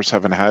neighbors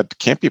haven't had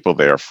camp people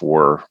there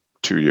for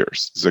 2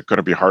 years. Is it going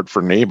to be hard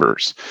for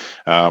neighbors?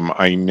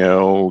 I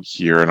know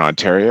here in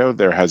Ontario,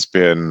 there has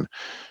been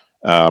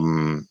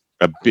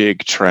a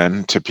big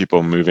trend to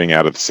people moving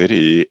out of the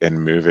city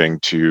and moving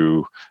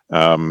to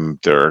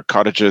their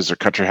cottages or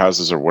country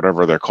houses or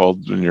whatever they're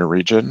called in your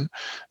region.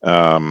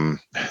 Some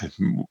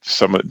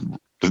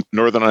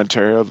Northern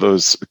Ontario,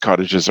 those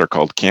cottages are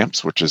called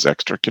camps, which is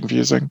extra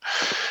confusing.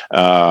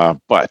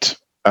 But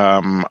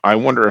I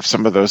wonder if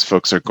some of those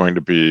folks are going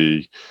to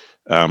be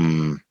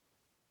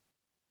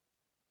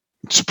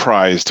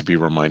surprised to be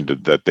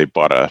reminded that they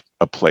bought a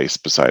place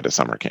beside a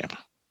summer camp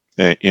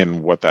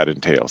in what that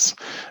entails.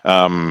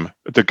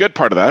 The good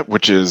part of that,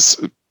 which is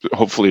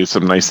hopefully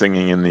some nice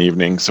singing in the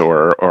evenings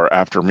or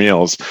after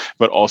meals,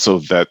 but also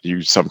that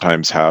you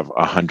sometimes have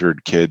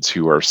 100 kids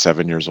who are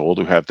 7 years old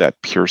who have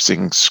that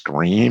piercing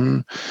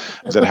scream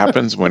that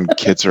happens when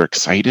kids are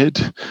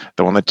excited,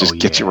 the one that just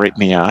gets you right in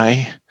the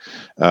eye.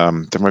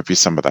 There might be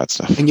some of that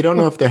stuff. And you don't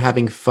know if they're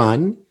having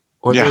fun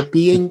or they're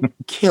being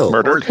killed.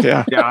 Murdered,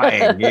 yeah.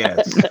 Dying,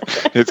 yes.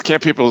 It's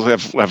camp people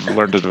have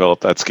learned to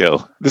develop that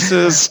skill. This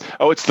is,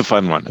 it's the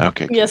fun one.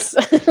 Okay. Yes.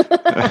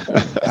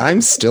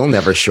 I'm still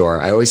never sure.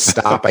 I always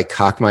stop, I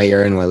cock my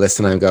ear and I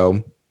listen and I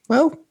go,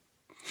 well.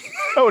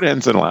 It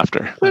ends in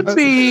laughter. Could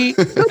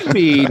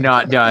be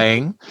not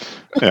dying.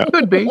 Yeah.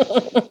 Could be.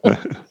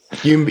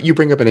 You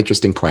bring up an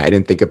interesting point. I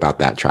didn't think about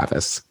that,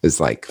 Travis. Is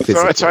like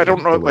physically. So I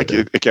don't know,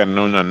 again,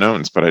 known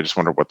unknowns, but I just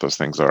wonder what those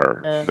things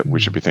are that we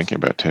should be thinking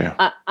about too.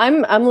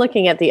 I'm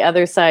looking at the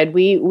other side.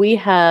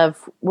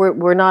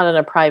 We're not on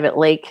a private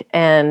lake,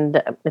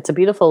 and it's a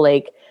beautiful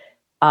lake.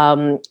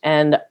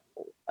 And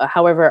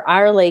however,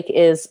 our lake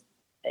is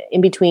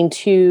in between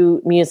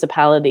two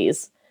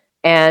municipalities,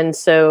 and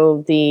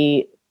so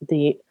the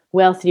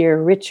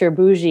wealthier, richer,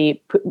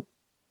 bougie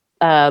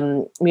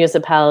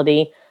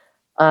municipality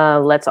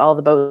lets all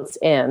the boats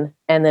in,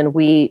 and then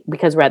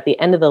because we're at the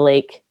end of the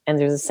lake and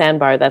there's a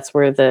sandbar, that's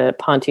where the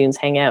pontoons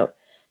hang out.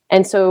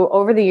 And so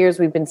over the years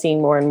we've been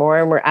seeing more and more,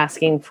 and we're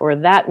asking for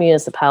that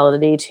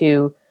municipality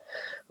to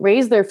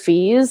raise their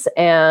fees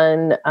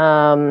and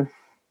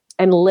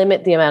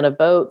limit the amount of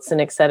boats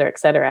and et cetera, et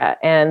cetera.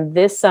 And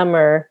this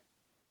summer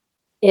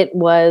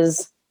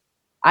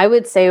I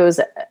would say it was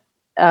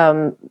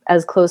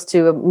as close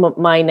to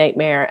my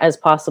nightmare as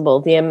possible.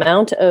 The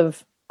amount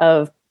of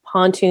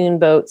pontoon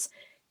boats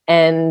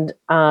and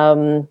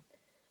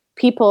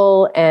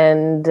people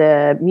and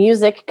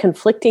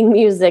conflicting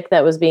music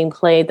that was being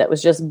played, that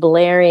was just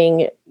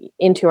blaring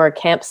into our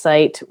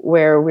campsite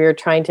where we were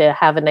trying to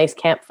have a nice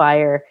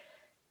campfire,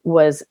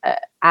 was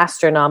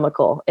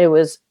astronomical. It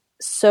was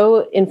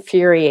so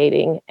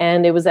infuriating,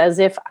 and it was as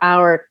if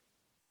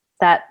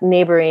that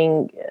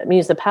neighboring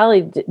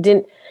municipality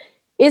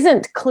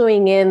isn't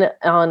cluing in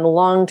on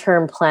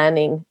long-term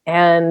planning.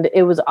 And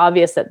it was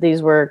obvious that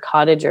these were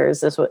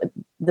cottagers.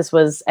 This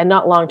was, and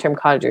not long-term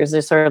cottagers.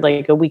 They're sort of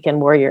like a weekend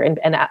warrior, and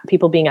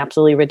people being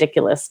absolutely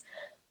ridiculous.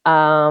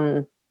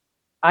 I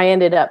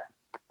ended up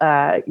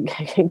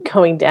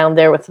going down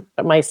there with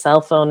my cell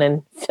phone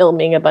and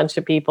filming a bunch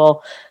of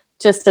people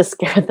just to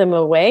scare them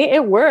away.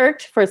 It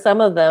worked for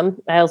some of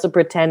them. I also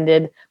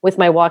pretended with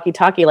my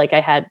walkie-talkie like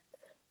I had,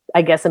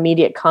 I guess,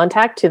 immediate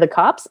contact to the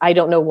cops. I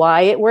don't know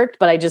why it worked,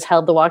 but I just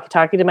held the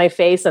walkie-talkie to my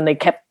face and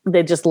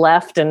they just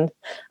left and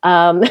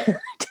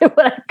did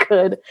what I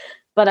could.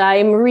 But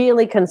I'm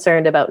really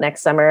concerned about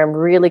next summer. I'm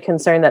really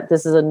concerned that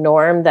this is a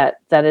norm that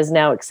is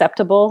now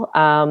acceptable.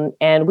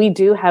 And we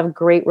do have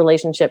great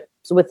relationships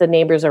with the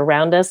neighbors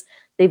around us.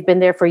 They've been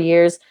there for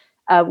years.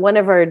 One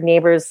of our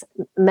neighbors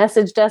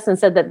messaged us and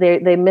said that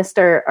they missed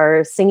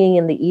our singing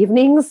in the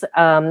evenings,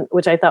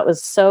 which I thought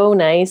was so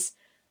nice.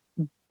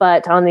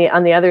 But on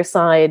the other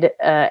side,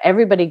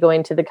 everybody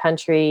going to the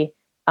country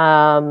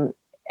and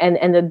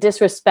the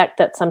disrespect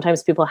that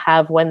sometimes people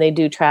have when they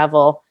do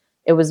travel,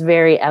 it was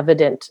very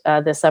evident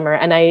this summer.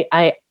 And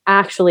I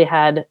actually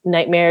had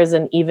nightmares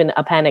and even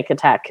a panic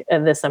attack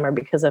this summer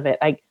because of it.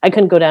 I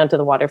couldn't go down to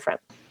the waterfront.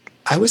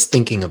 I was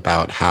thinking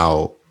about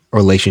how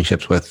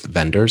relationships with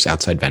vendors,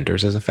 outside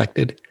vendors, is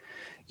affected.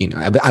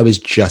 I was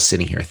just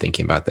sitting here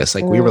thinking about this.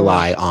 Like, we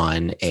rely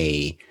on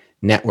a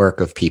network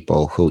of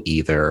people who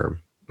either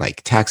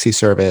like taxi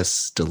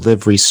service,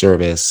 delivery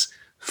service,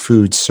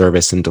 food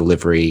service and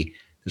delivery.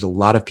 There's a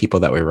lot of people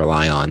that we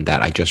rely on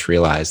that I just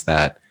realized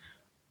that,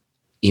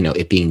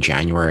 it being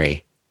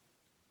January,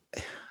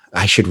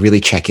 I should really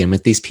check in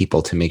with these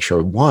people to make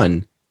sure,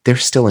 one, they're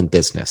still in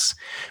business,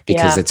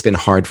 because it's been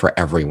hard for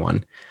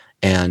everyone.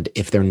 And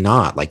if they're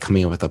not, like,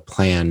 coming up with a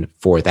plan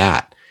for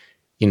that,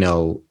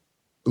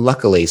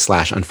 luckily /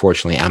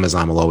 unfortunately,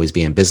 Amazon will always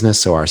be in business,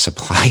 so our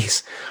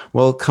supplies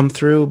will come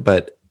through.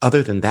 But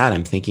other than that,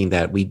 I'm thinking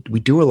that we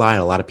do rely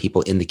on a lot of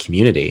people in the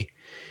community.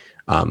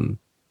 And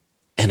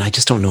I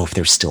just don't know if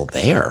they're still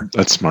there.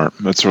 That's smart.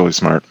 That's really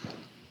smart.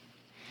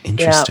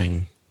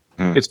 Interesting.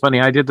 Yeah. It's funny.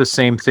 I did the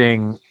same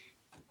thing.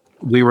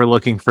 We were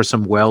looking for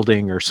some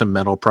welding or some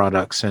metal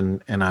products.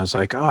 And I was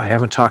like, I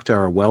haven't talked to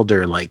our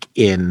welder like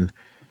in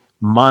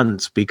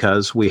months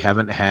because we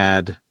haven't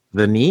had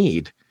the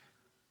need.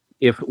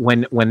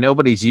 When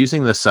nobody's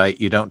using the site,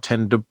 you don't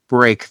tend to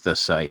break the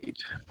site,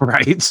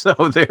 right? So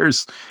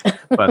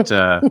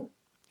but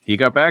he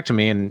got back to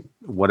me, and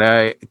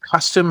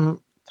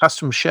custom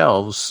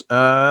shelves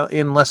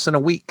in less than a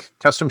week,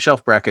 custom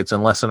shelf brackets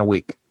in less than a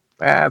week.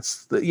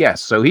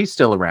 So he's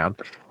still around.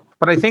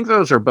 But I think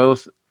those are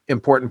both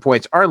important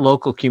points. Our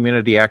local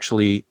community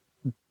actually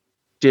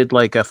did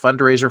like a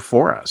fundraiser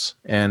for us,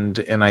 and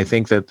I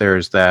think that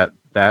there's that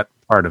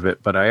part of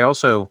it. But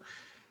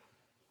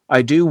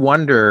I do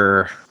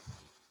wonder,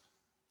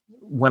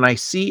 when I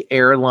see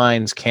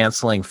airlines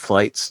canceling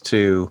flights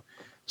to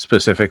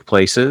specific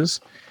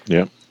places,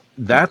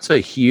 that's a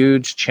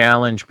huge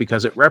challenge,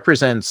 because it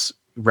represents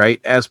right?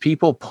 As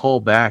people pull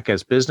back,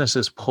 as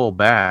businesses pull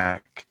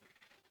back,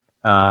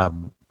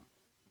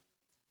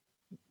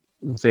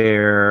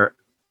 their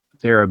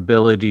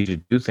ability to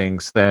do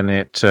things, then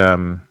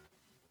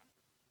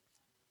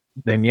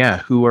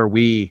who are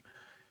we?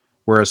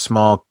 We're a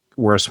small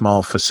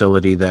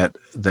facility that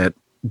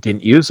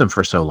didn't use them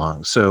for so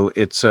long. So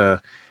it's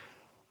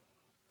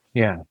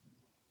yeah.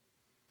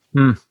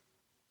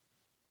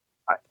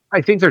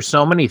 I think there's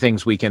so many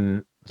things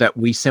that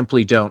we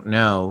simply don't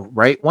know,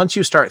 right? Once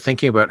you start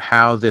thinking about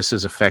how this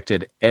has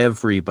affected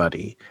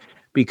everybody,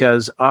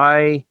 because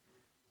by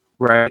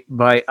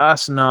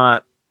us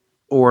not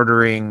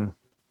ordering,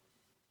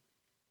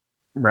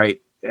 right?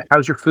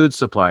 How's your food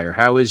supplier?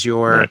 How is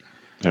your, Right.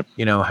 Yep.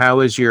 How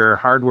is your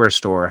hardware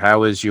store?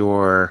 How is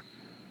your,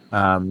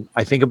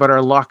 I think about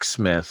our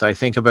locksmith. I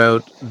think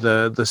about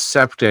the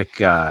septic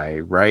guy,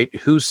 right?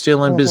 Who's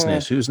still in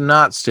business? Who's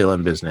not still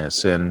in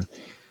business? And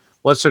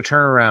what's the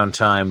turnaround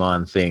time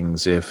on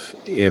things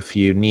if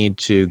you need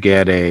to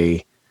get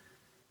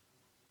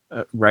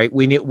right?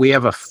 We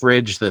have a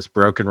fridge that's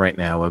broken right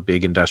now, a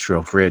big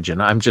industrial fridge,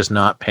 and I'm just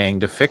not paying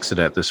to fix it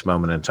at this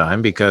moment in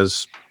time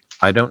because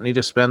I don't need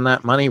to spend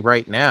that money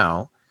right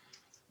now.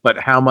 But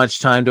how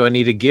much time do I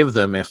need to give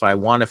them if I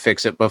want to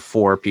fix it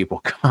before people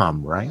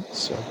come, right?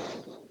 So,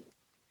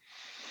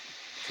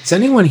 is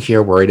anyone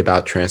here worried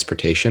about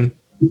transportation?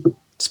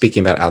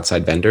 Speaking about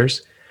outside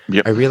vendors,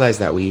 Yep. I realize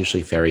that we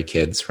usually ferry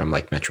kids from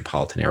like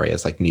metropolitan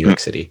areas like New York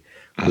City.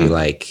 We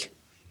like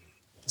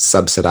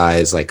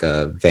subsidize like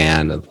a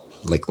van,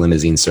 like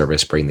limousine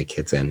service, bring the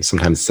kids in.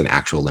 Sometimes it's an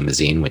actual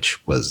limousine,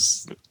 which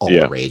was all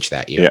the rage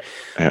that year.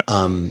 Yeah.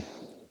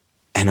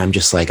 And I'm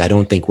just like, I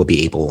don't think we'll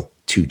be able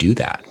to do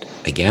that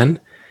again,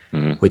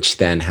 which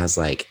then has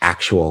like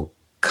actual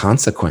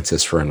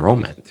consequences for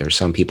enrollment. There's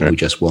some people who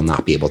just will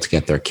not be able to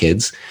get their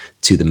kids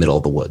to the middle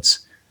of the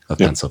woods of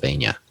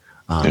Pennsylvania.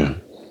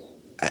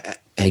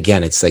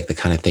 Again, it's like the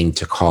kind of thing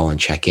to call and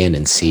check in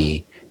and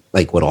see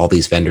like what all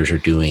these vendors are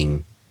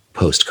doing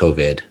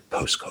post-COVID,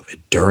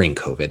 during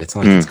COVID. It's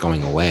not like it's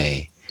going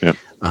away. Yep.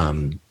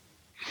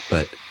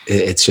 But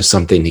it's just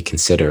something to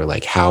consider.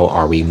 Like, how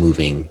are we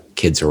moving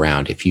kids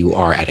around? If you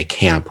are at a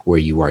camp where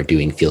you are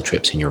doing field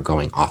trips and you're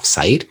going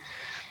off-site,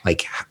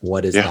 like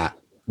what is that?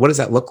 What does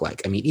that look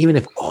like? I mean, even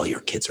if all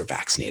your kids are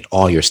vaccinated,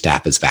 all your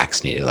staff is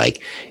vaccinated,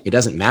 like it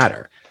doesn't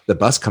matter. The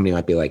bus company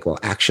might be like, well,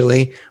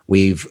 actually,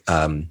 we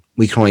can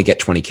only get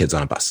 20 kids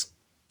on a bus.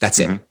 That's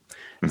it.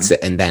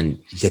 And then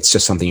it's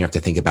just something you have to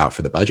think about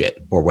for the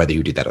budget or whether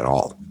you do that at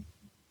all.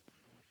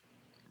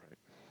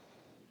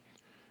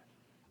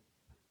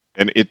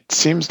 And it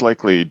seems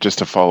likely, just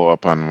to follow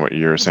up on what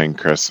you're saying,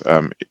 Chris,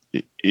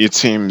 it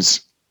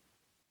seems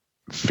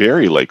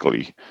very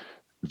likely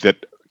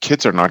that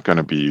kids are not going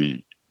to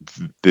be,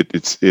 that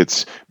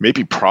it's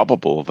maybe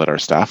probable that our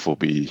staff will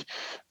be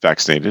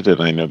vaccinated.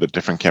 And I know that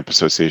different camp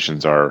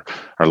associations are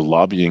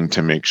lobbying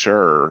to make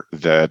sure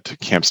that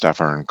camp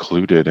staff are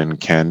included and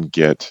can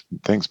get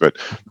things, but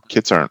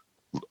kids aren't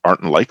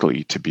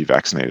likely to be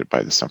vaccinated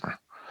by the summer.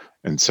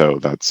 And so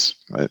that's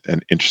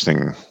an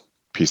interesting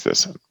piece of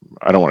this.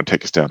 I don't want to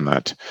take us down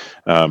that.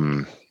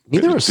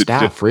 Neither are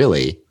staff,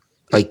 really.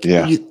 Like,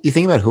 you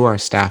think about who our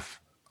staff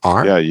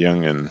are. Yeah,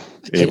 young and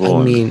able.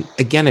 I mean,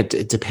 again,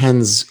 it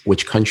depends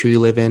which country you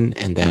live in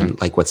and then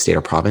like what state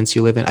or province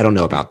you live in. I don't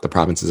know about the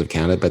provinces of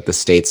Canada, but the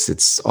states,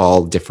 it's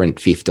all different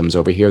fiefdoms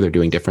over here. They're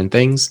doing different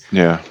things.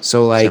 Yeah.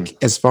 So like,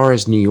 as far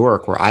as New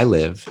York, where I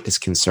live, is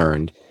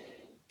concerned,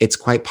 it's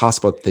quite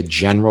possible that the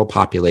general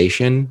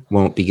population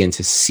won't begin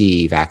to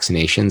see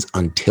vaccinations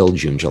until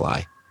June,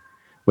 July,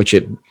 which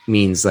it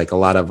means like a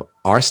lot of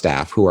our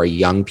staff who are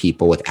young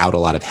people without a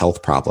lot of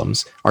health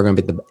problems are going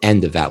to be at the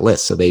end of that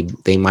list. So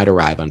they might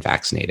arrive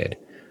unvaccinated,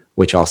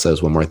 which also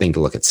is one more thing to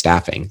look at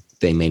staffing.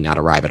 They may not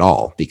arrive at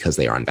all because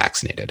they are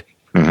unvaccinated.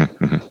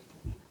 What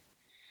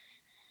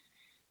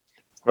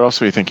else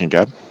were you thinking,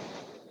 Gab?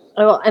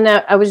 Well, and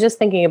I was just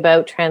thinking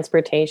about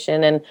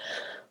transportation, and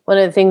one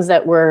of the things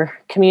that we're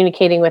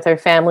communicating with our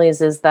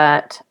families is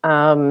that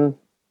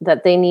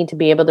that they need to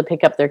be able to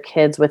pick up their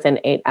kids within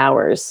 8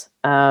 hours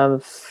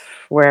of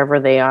wherever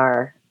they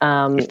are.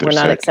 We're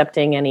not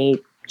accepting any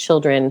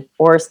children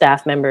or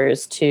staff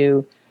members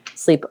to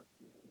sleep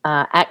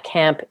at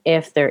camp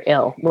if they're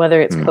ill,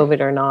 whether it's COVID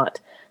or not.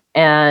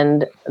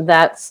 And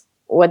that's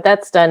what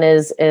that's done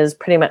is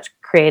pretty much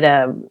create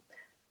a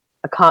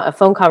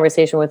phone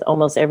conversation with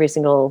almost every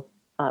single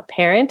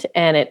parent,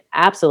 and it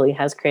absolutely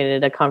has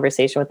created a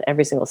conversation with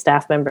every single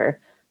staff member.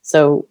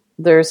 So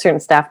there are certain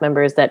staff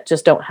members that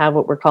just don't have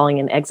what we're calling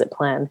an exit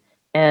plan,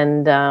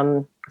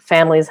 and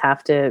families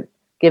have to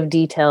give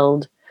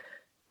detailed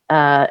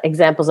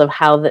examples of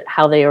how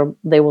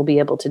they will be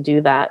able to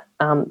do that.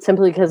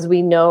 Simply because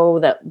we know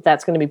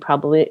that's going to be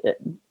probably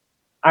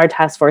our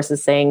task force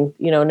is saying,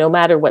 no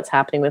matter what's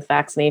happening with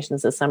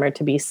vaccinations this summer,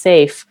 to be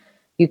safe,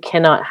 you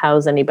cannot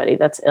house anybody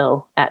that's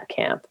ill at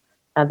camp.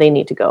 They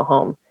need to go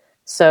home.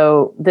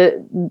 So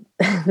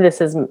this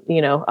is,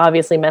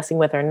 obviously messing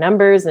with our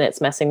numbers, and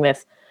it's messing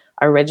with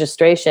our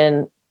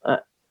registration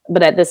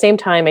But at the same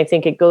time, I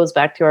think it goes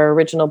back to our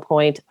original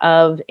point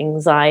of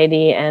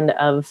anxiety and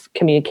of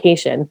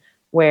communication,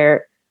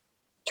 where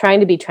trying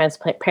to be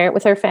transparent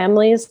with our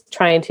families,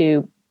 trying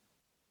to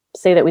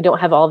say that we don't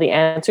have all the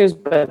answers,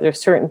 but there's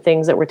certain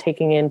things that we're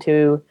taking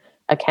into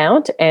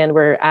account, and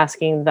we're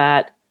asking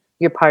that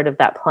you're part of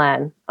that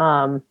plan.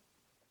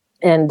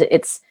 And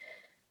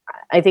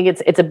I think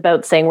it's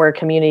about saying we're a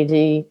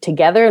community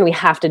together, and we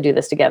have to do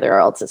this together, or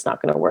else it's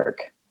not going to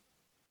work.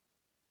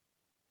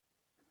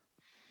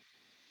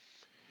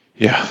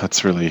 Yeah,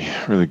 that's really,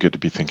 really good to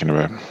be thinking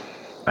about.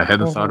 I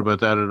hadn't thought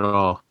about that at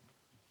all.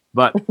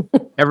 But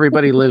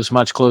everybody lives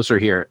much closer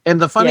here.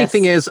 And the funny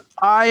thing is,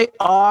 I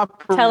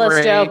operate Tell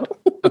us, Joe.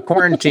 a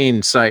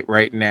quarantine site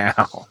right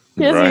now.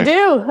 Yes, you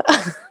do.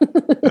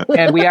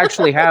 And we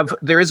actually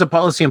there is a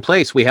policy in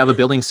place. We have a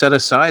building set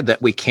aside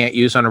that we can't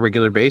use on a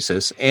regular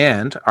basis.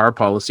 And our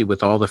policy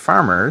with all the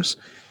farmers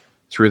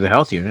through the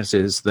health units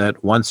is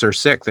that once they're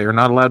sick, they are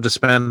not allowed to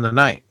spend the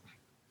night.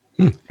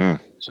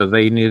 So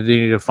they need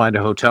to find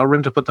a hotel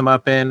room to put them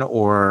up in,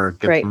 or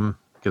get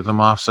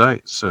them off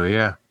site. So,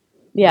 yeah.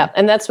 Yeah,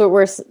 and that's what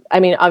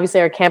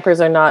obviously our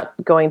campers are not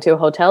going to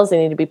hotels. They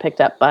need to be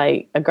picked up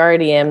by a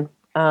guardian.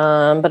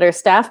 But our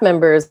staff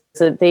members,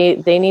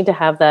 they need to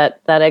have that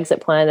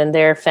exit plan, and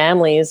their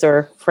families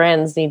or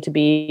friends need to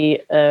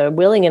be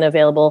willing and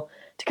available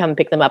to come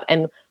pick them up.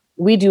 And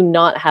we do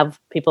not have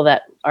people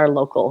that are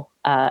local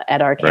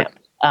at our camp.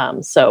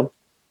 So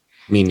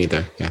me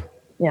neither.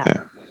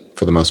 Yeah.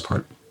 For the most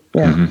part.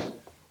 Yeah. Mm-hmm.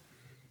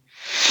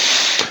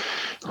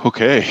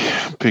 Okay.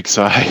 Big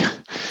sigh.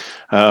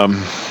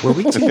 Were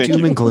we too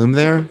doom and gloom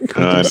there?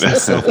 Was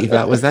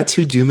that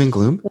too doom and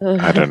gloom?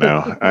 I don't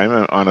know.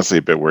 I'm honestly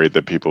a bit worried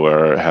that people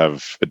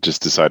have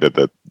just decided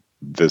that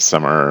this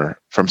summer,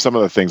 from some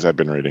of the things I've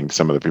been reading,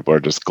 some of the people are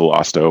just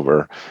glossed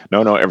over.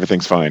 No,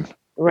 everything's fine.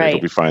 Right.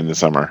 It'll be fine this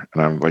summer.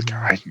 And I'm like,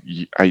 I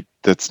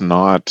that's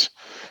not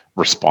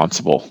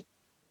responsible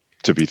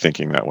to be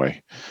thinking that way.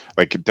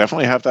 Like,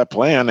 definitely have that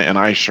plan, and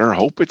I sure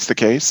hope it's the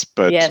case,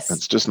 but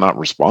it's just not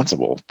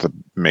responsible to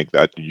make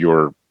that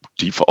your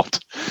default.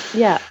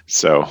 Yeah.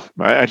 So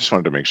I just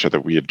wanted to make sure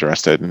that we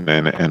addressed it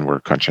and we're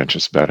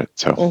conscientious about it.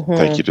 So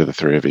thank you to the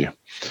three of you.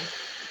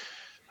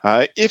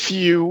 If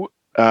you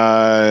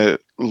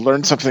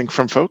learn something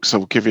from folks,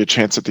 I'll give you a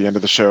chance at the end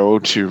of the show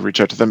to reach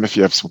out to them if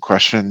you have some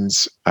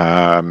questions.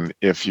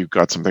 If you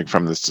got something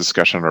from this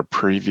discussion or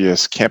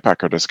previous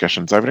CampHacker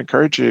discussions, I would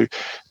encourage you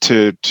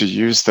to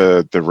use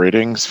the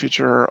ratings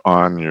feature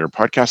on your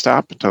podcast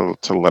app to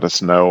let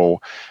us know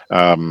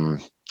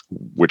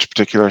which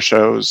particular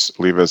shows.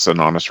 Leave us an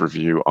honest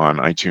review on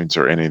iTunes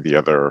or any of the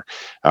other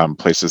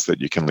places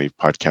that you can leave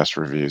podcast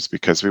reviews,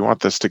 because we want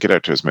this to get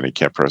out to as many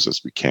camp pros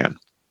as we can.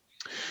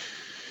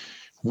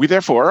 We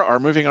therefore are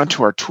moving on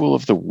to our tool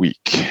of the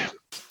week.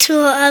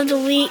 Tool of the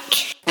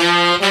week.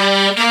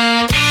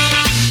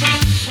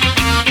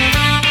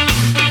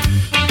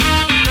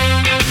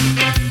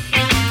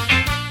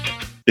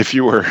 If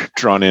you were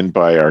drawn in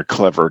by our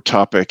clever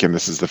topic, and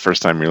this is the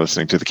first time you're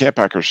listening to the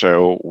CampHacker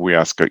show, we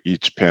ask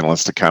each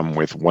panelist to come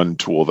with one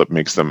tool that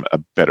makes them a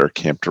better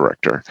camp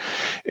director.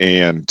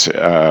 And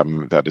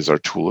that is our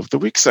tool of the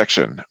week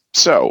section.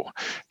 So,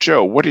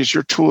 Joe, what is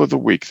your tool of the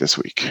week this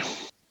week?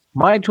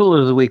 My tool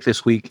of the week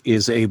this week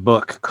is a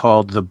book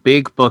called The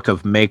Big Book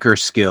of Maker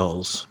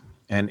Skills.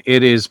 And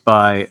it is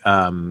by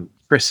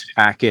Chris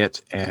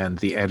Hackett and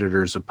the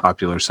editors of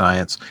Popular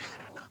Science.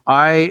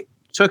 I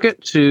took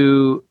it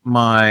to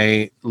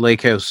my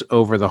lake house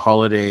over the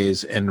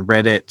holidays and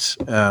read it.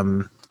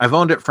 I've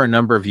owned it for a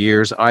number of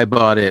years. I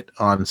bought it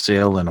on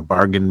sale in a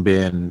bargain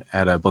bin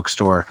at a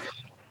bookstore.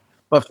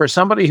 But for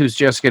somebody who's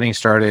just getting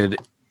started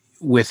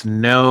with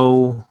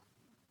no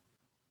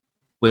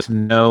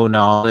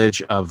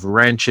knowledge of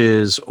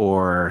wrenches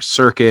or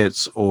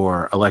circuits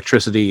or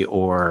electricity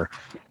or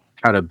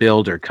how to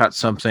build or cut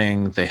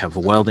something, they have a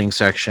welding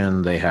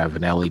section, they have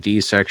an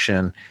LED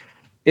section.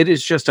 It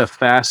is just a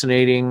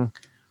fascinating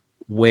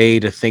way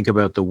to think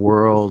about the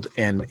world,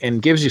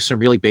 and gives you some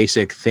really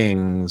basic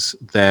things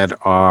that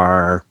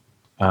are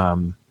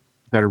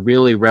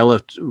really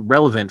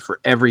relevant for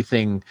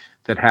everything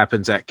that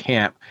happens at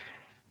camp.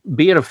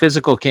 Be it a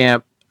physical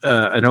camp,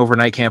 an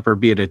overnight camp, or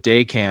be it a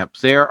day camp,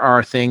 there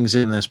are things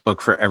in this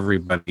book for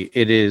everybody.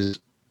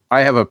 I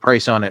have a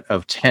price on it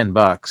of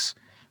 $10.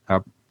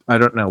 I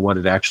don't know what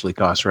it actually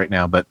costs right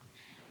now, but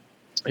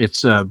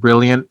it's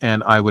brilliant,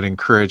 and I would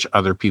encourage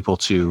other people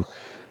to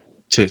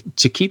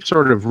keep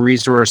sort of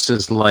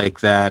resources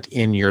like that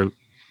in your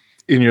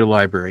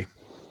library.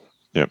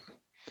 Yep.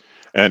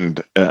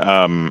 And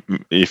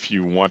if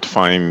you want to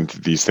find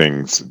these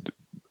things,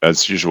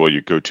 as usual, you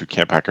go to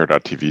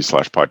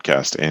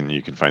camphacker.tv/podcast, and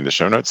you can find the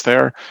show notes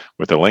there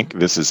with a link.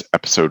 This is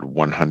episode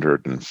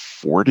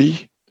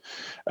 140.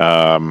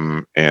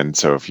 And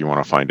so if you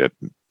want to find it,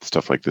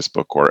 stuff like this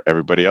book or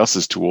everybody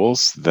else's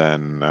tools,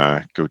 then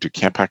go to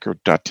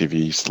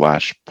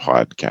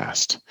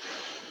camphacker.tv/podcast.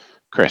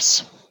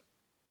 Chris.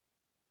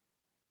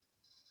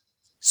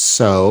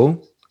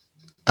 So,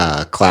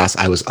 class,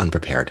 I was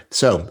unprepared.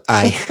 So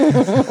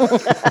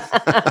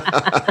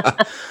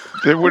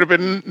There would have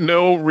been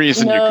no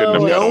reason you couldn't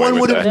have. No one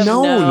would have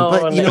known.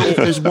 But if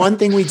there's one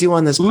thing we do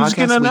on this Who's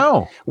podcast, gonna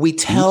know? We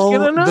tell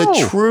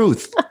the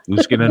truth.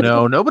 Who's gonna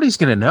know? Nobody's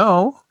gonna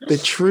know. The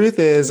truth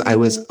is, I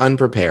was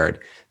unprepared.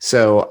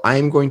 So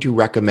I'm going to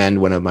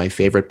recommend one of my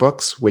favorite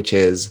books, which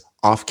is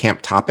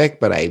off-camp topic,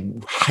 but I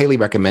highly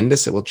recommend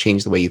this. It will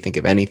change the way you think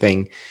of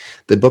anything.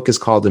 The book is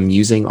called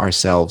Amusing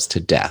Ourselves to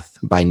Death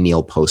by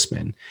Neil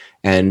Postman.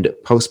 And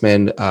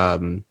Postman,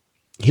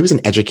 he was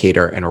an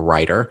educator and a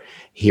writer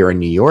here in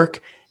New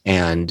York.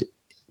 And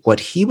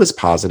what he was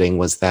positing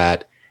was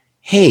that,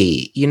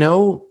 hey,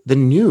 the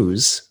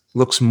news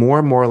looks more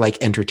and more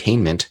like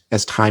entertainment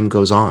as time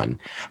goes on.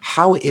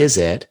 How is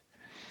it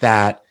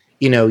that,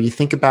 you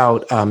think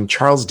about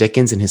Charles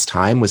Dickens in his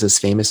time was as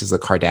famous as the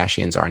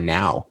Kardashians are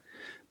now,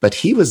 but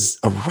he was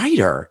a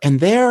writer,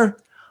 and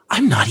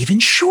I'm not even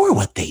sure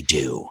what they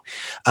do.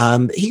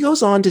 He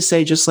goes on to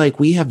say, just like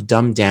we have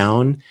dumbed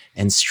down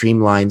and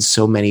streamlined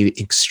so many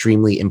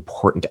extremely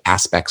important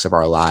aspects of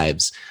our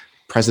lives.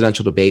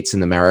 Presidential debates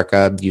in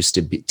America used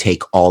to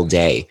take all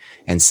day,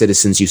 and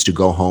citizens used to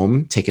go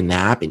home, take a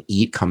nap and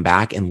eat, come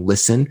back and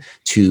listen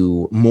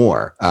to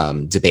more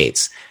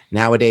debates.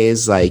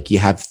 Nowadays, you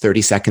have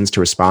 30 seconds to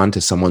respond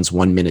to someone's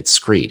 1 minute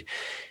screed.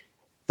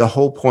 The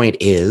whole point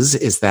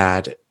is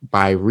that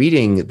by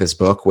reading this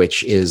book,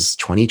 which is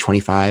 20,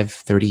 25,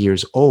 30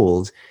 years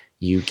old,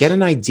 you get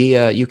an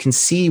idea, you can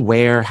see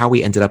how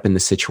we ended up in the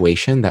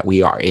situation that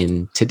we are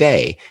in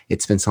today.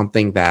 It's been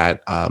something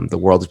that the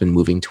world has been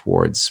moving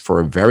towards for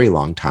a very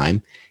long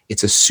time.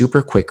 It's a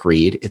super quick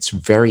read. It's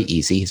very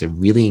easy. He's a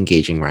really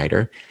engaging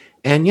writer.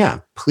 And yeah,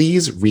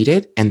 please read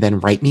it and then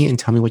write me and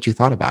tell me what you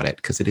thought about it,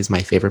 because it is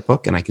my favorite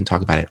book and I can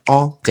talk about it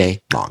all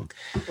day long.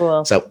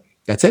 Cool. So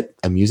that's it.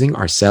 Amusing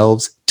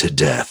Ourselves to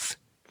Death.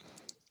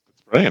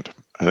 Brilliant.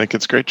 I think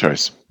it's a great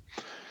choice.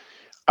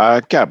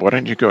 Gab, why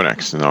don't you go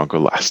next and I'll go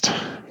last?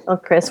 Well,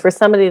 Chris, for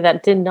somebody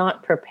that did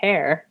not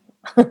prepare,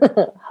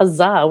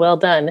 huzzah, well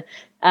done.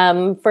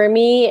 For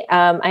me,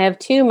 I have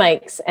two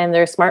mics and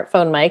they're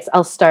smartphone mics.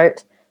 I'll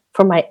start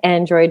for my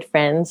Android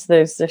friends.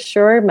 There's the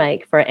Shure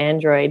mic for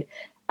Android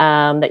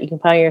that you can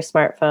put on your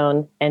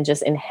smartphone and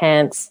just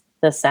enhance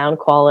the sound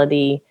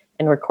quality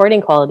and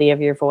recording quality of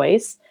your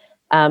voice.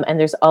 And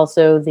there's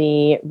also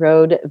the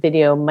Rode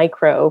Video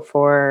Micro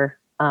for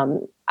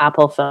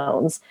Apple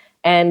phones.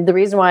 And the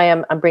reason why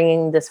I'm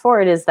bringing this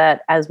forward is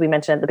that, as we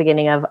mentioned at the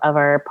beginning of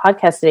our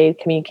podcast today,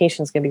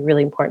 communication is going to be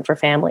really important for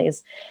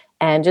families.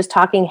 And just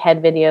talking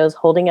head videos,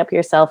 holding up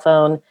your cell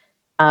phone,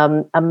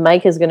 a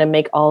mic is going to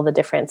make all the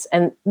difference.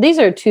 And these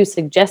are two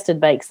suggested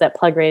mics that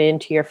plug right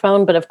into your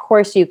phone. But of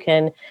course, you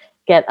can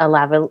get a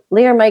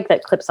lavalier mic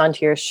that clips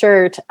onto your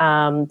shirt.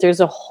 There's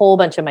a whole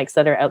bunch of mics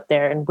that are out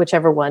there, and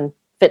whichever one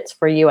fits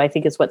for you, I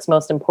think, is what's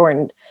most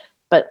important.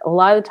 But a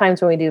lot of the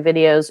times when we do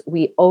videos,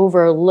 we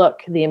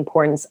overlook the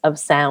importance of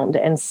sound,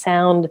 and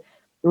sound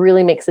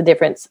really makes a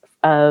difference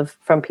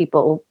from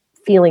people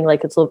feeling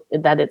like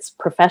it's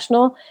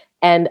professional,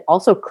 and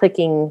also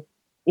clicking.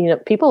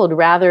 People would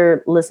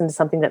rather listen to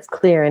something that's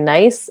clear and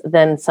nice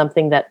than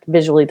something that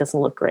visually doesn't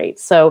look great.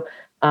 So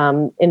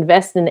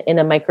invest in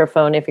a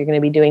microphone if you're going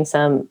to be doing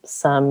some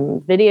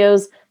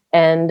videos,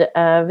 and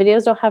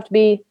videos don't have to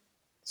be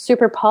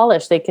super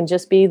polished. They can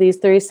just be these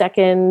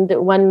 30-second,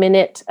 1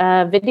 minute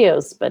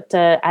videos, but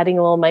adding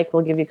a little mic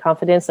will give you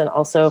confidence and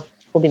also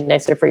will be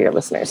nicer for your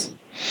listeners.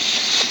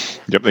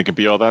 Yep, they can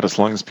be all that as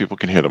long as people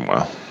can hear them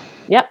well.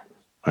 Yep.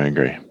 I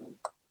agree.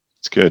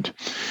 It's good.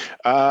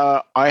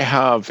 I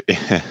have.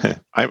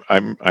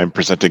 I'm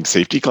presenting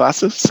safety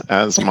glasses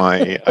as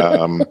my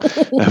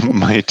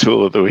my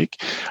tool of the week.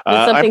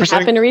 Did something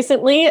happen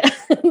recently?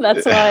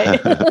 That's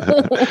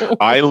why.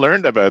 I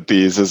learned about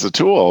these as a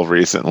tool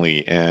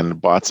recently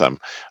and bought some.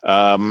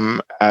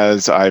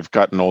 As I've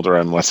gotten older,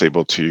 I'm less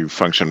able to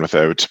function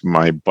without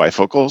my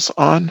bifocals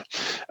on,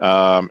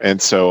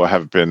 and so I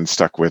have been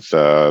stuck with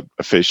a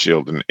face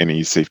shield and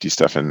any safety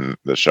stuff in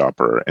the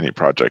shop or any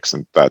projects,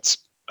 and that's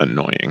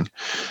annoying,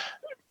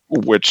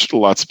 which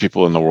lots of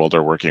people in the world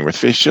are working with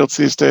face shields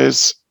these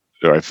days.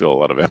 I feel a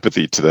lot of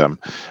empathy to them.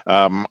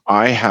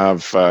 I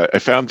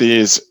found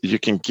these. You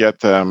can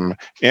get them.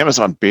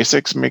 Amazon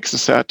Basics makes a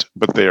set,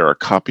 but they are a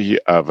copy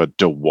of a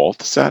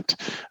DeWalt set.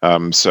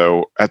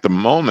 So at the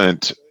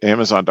moment,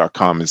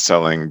 Amazon.com is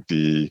selling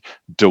the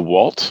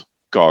DeWalt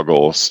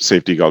goggles,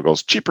 safety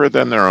goggles, cheaper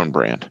than their own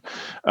brand.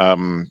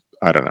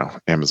 I don't know.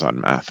 Amazon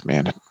math,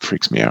 man, it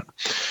freaks me out.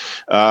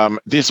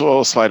 These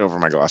will slide over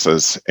my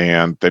glasses,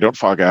 and they don't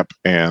fog up,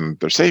 and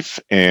they're safe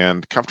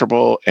and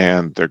comfortable,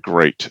 and they're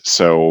great.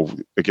 So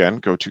again,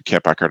 go to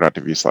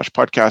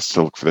camphacker.tv/podcast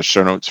to look for the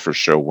show notes for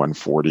show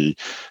 140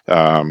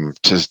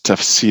 to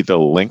see the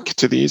link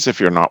to these if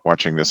you're not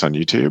watching this on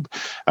YouTube.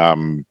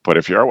 But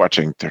if you are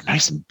watching, they're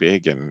nice and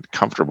big and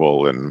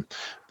comfortable, and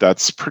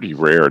that's pretty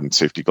rare in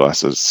safety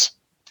glasses.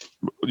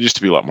 It used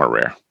to be a lot more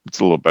rare.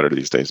 It's a little better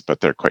these days, but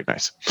they're quite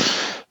nice.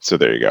 So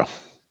there you go.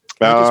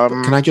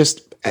 Can I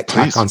just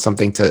tack on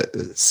something to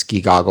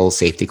ski goggles,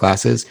 safety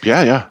glasses?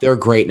 Yeah. They're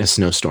great in a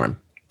snowstorm.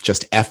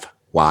 Just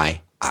FYI.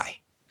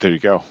 There you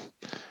go.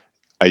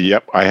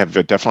 Yep, I have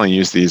definitely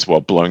used these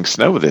while blowing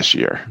snow this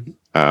year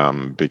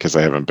because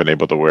I haven't been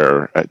able to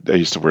wear. I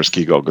used to wear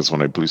ski goggles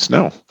when I blew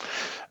snow.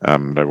 But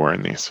I'm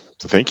wearing these,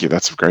 so thank you.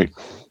 That's great.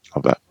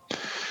 Love that.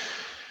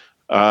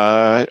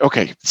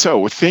 Okay,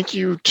 so thank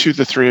you to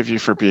the three of you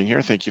for being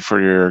here. Thank you for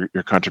your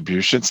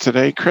contributions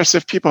today, Chris.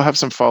 If people have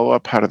some follow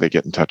up, how do they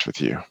get in touch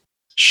with you?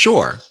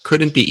 Sure,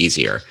 couldn't be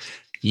easier.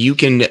 You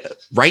can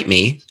write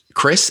me,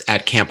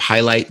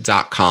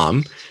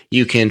 chris@camphighlight.com.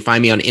 You can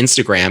find me on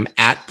Instagram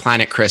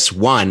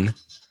 @planetchris1,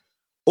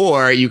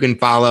 or you can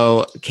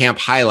follow Camp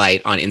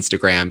Highlight on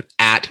Instagram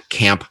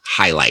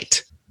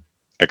 @camphighlight.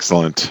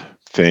 Excellent.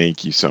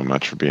 Thank you so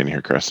much for being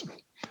here, Chris.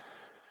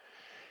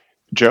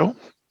 Joe?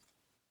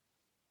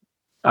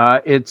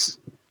 It's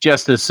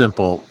just as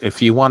simple.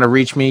 If you want to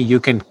reach me, you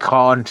can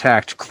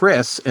contact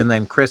Chris, and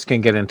then Chris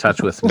can get in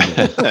touch with me.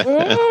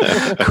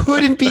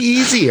 Couldn't be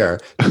easier.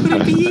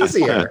 Couldn't be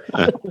easier.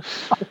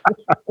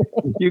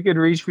 You can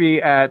reach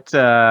me at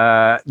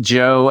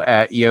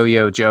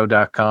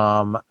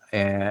joe@yoyojoe.com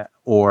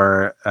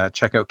or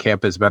check out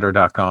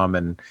campisbetter.com,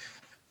 and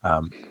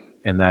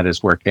that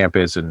is where camp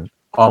is and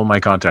all my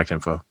contact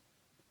info.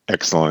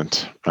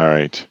 Excellent. All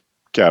right.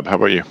 Gab, how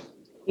about you?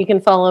 You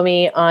can follow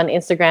me on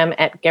Instagram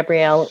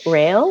 @Gabrielle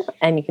Rail,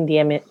 and you can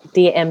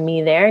DM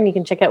me there. And you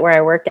can check out where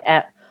I work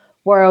at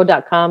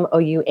waro.com,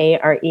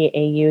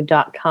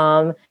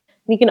 OUAREAU.com. And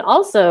you can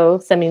also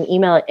send me an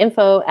email at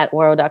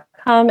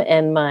info@waro.com,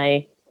 and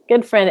my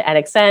good friend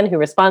Adixen, who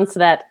responds to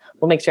that,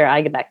 will make sure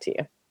I get back to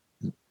you.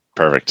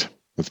 Perfect.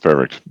 That's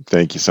perfect.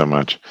 Thank you so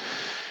much.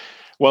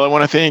 Well, I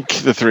want to thank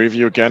the three of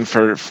you again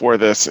for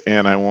this,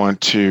 and I want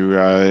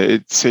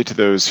to say to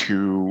those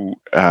who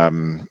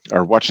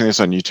are watching this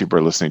on YouTube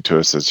or listening to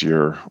us as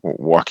you're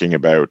walking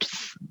about,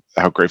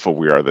 how grateful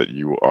we are that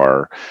you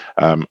are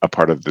a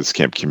part of this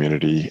camp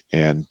community,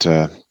 and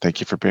thank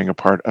you for being a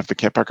part of the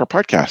CampHacker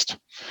podcast.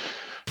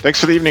 Thanks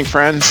for the evening,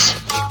 friends.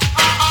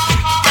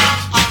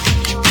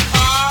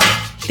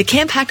 The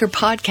CampHacker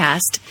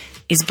podcast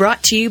is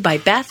brought to you by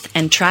Beth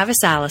and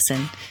Travis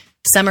Allison,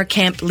 summer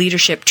camp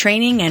leadership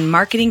training and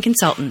marketing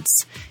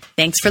consultants.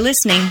 Thanks for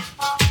listening.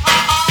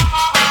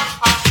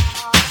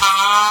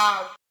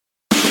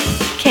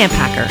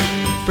 CampHacker,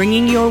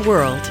 bringing your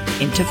world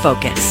into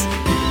focus.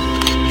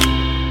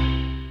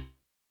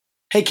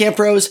 Hey Camp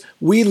Bros,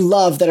 we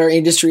love that our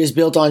industry is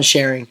built on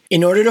sharing.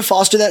 In order to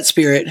foster that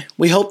spirit,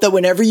 we hope that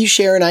whenever you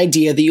share an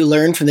idea that you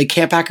learned from the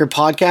CampHacker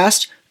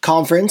podcast,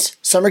 conference,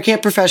 summer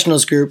camp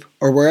professionals group,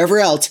 or wherever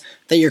else,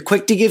 that you're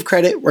quick to give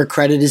credit where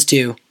credit is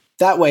due.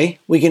 That way,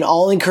 we can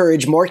all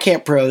encourage more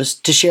camp pros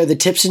to share the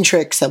tips and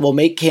tricks that will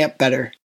make camp better.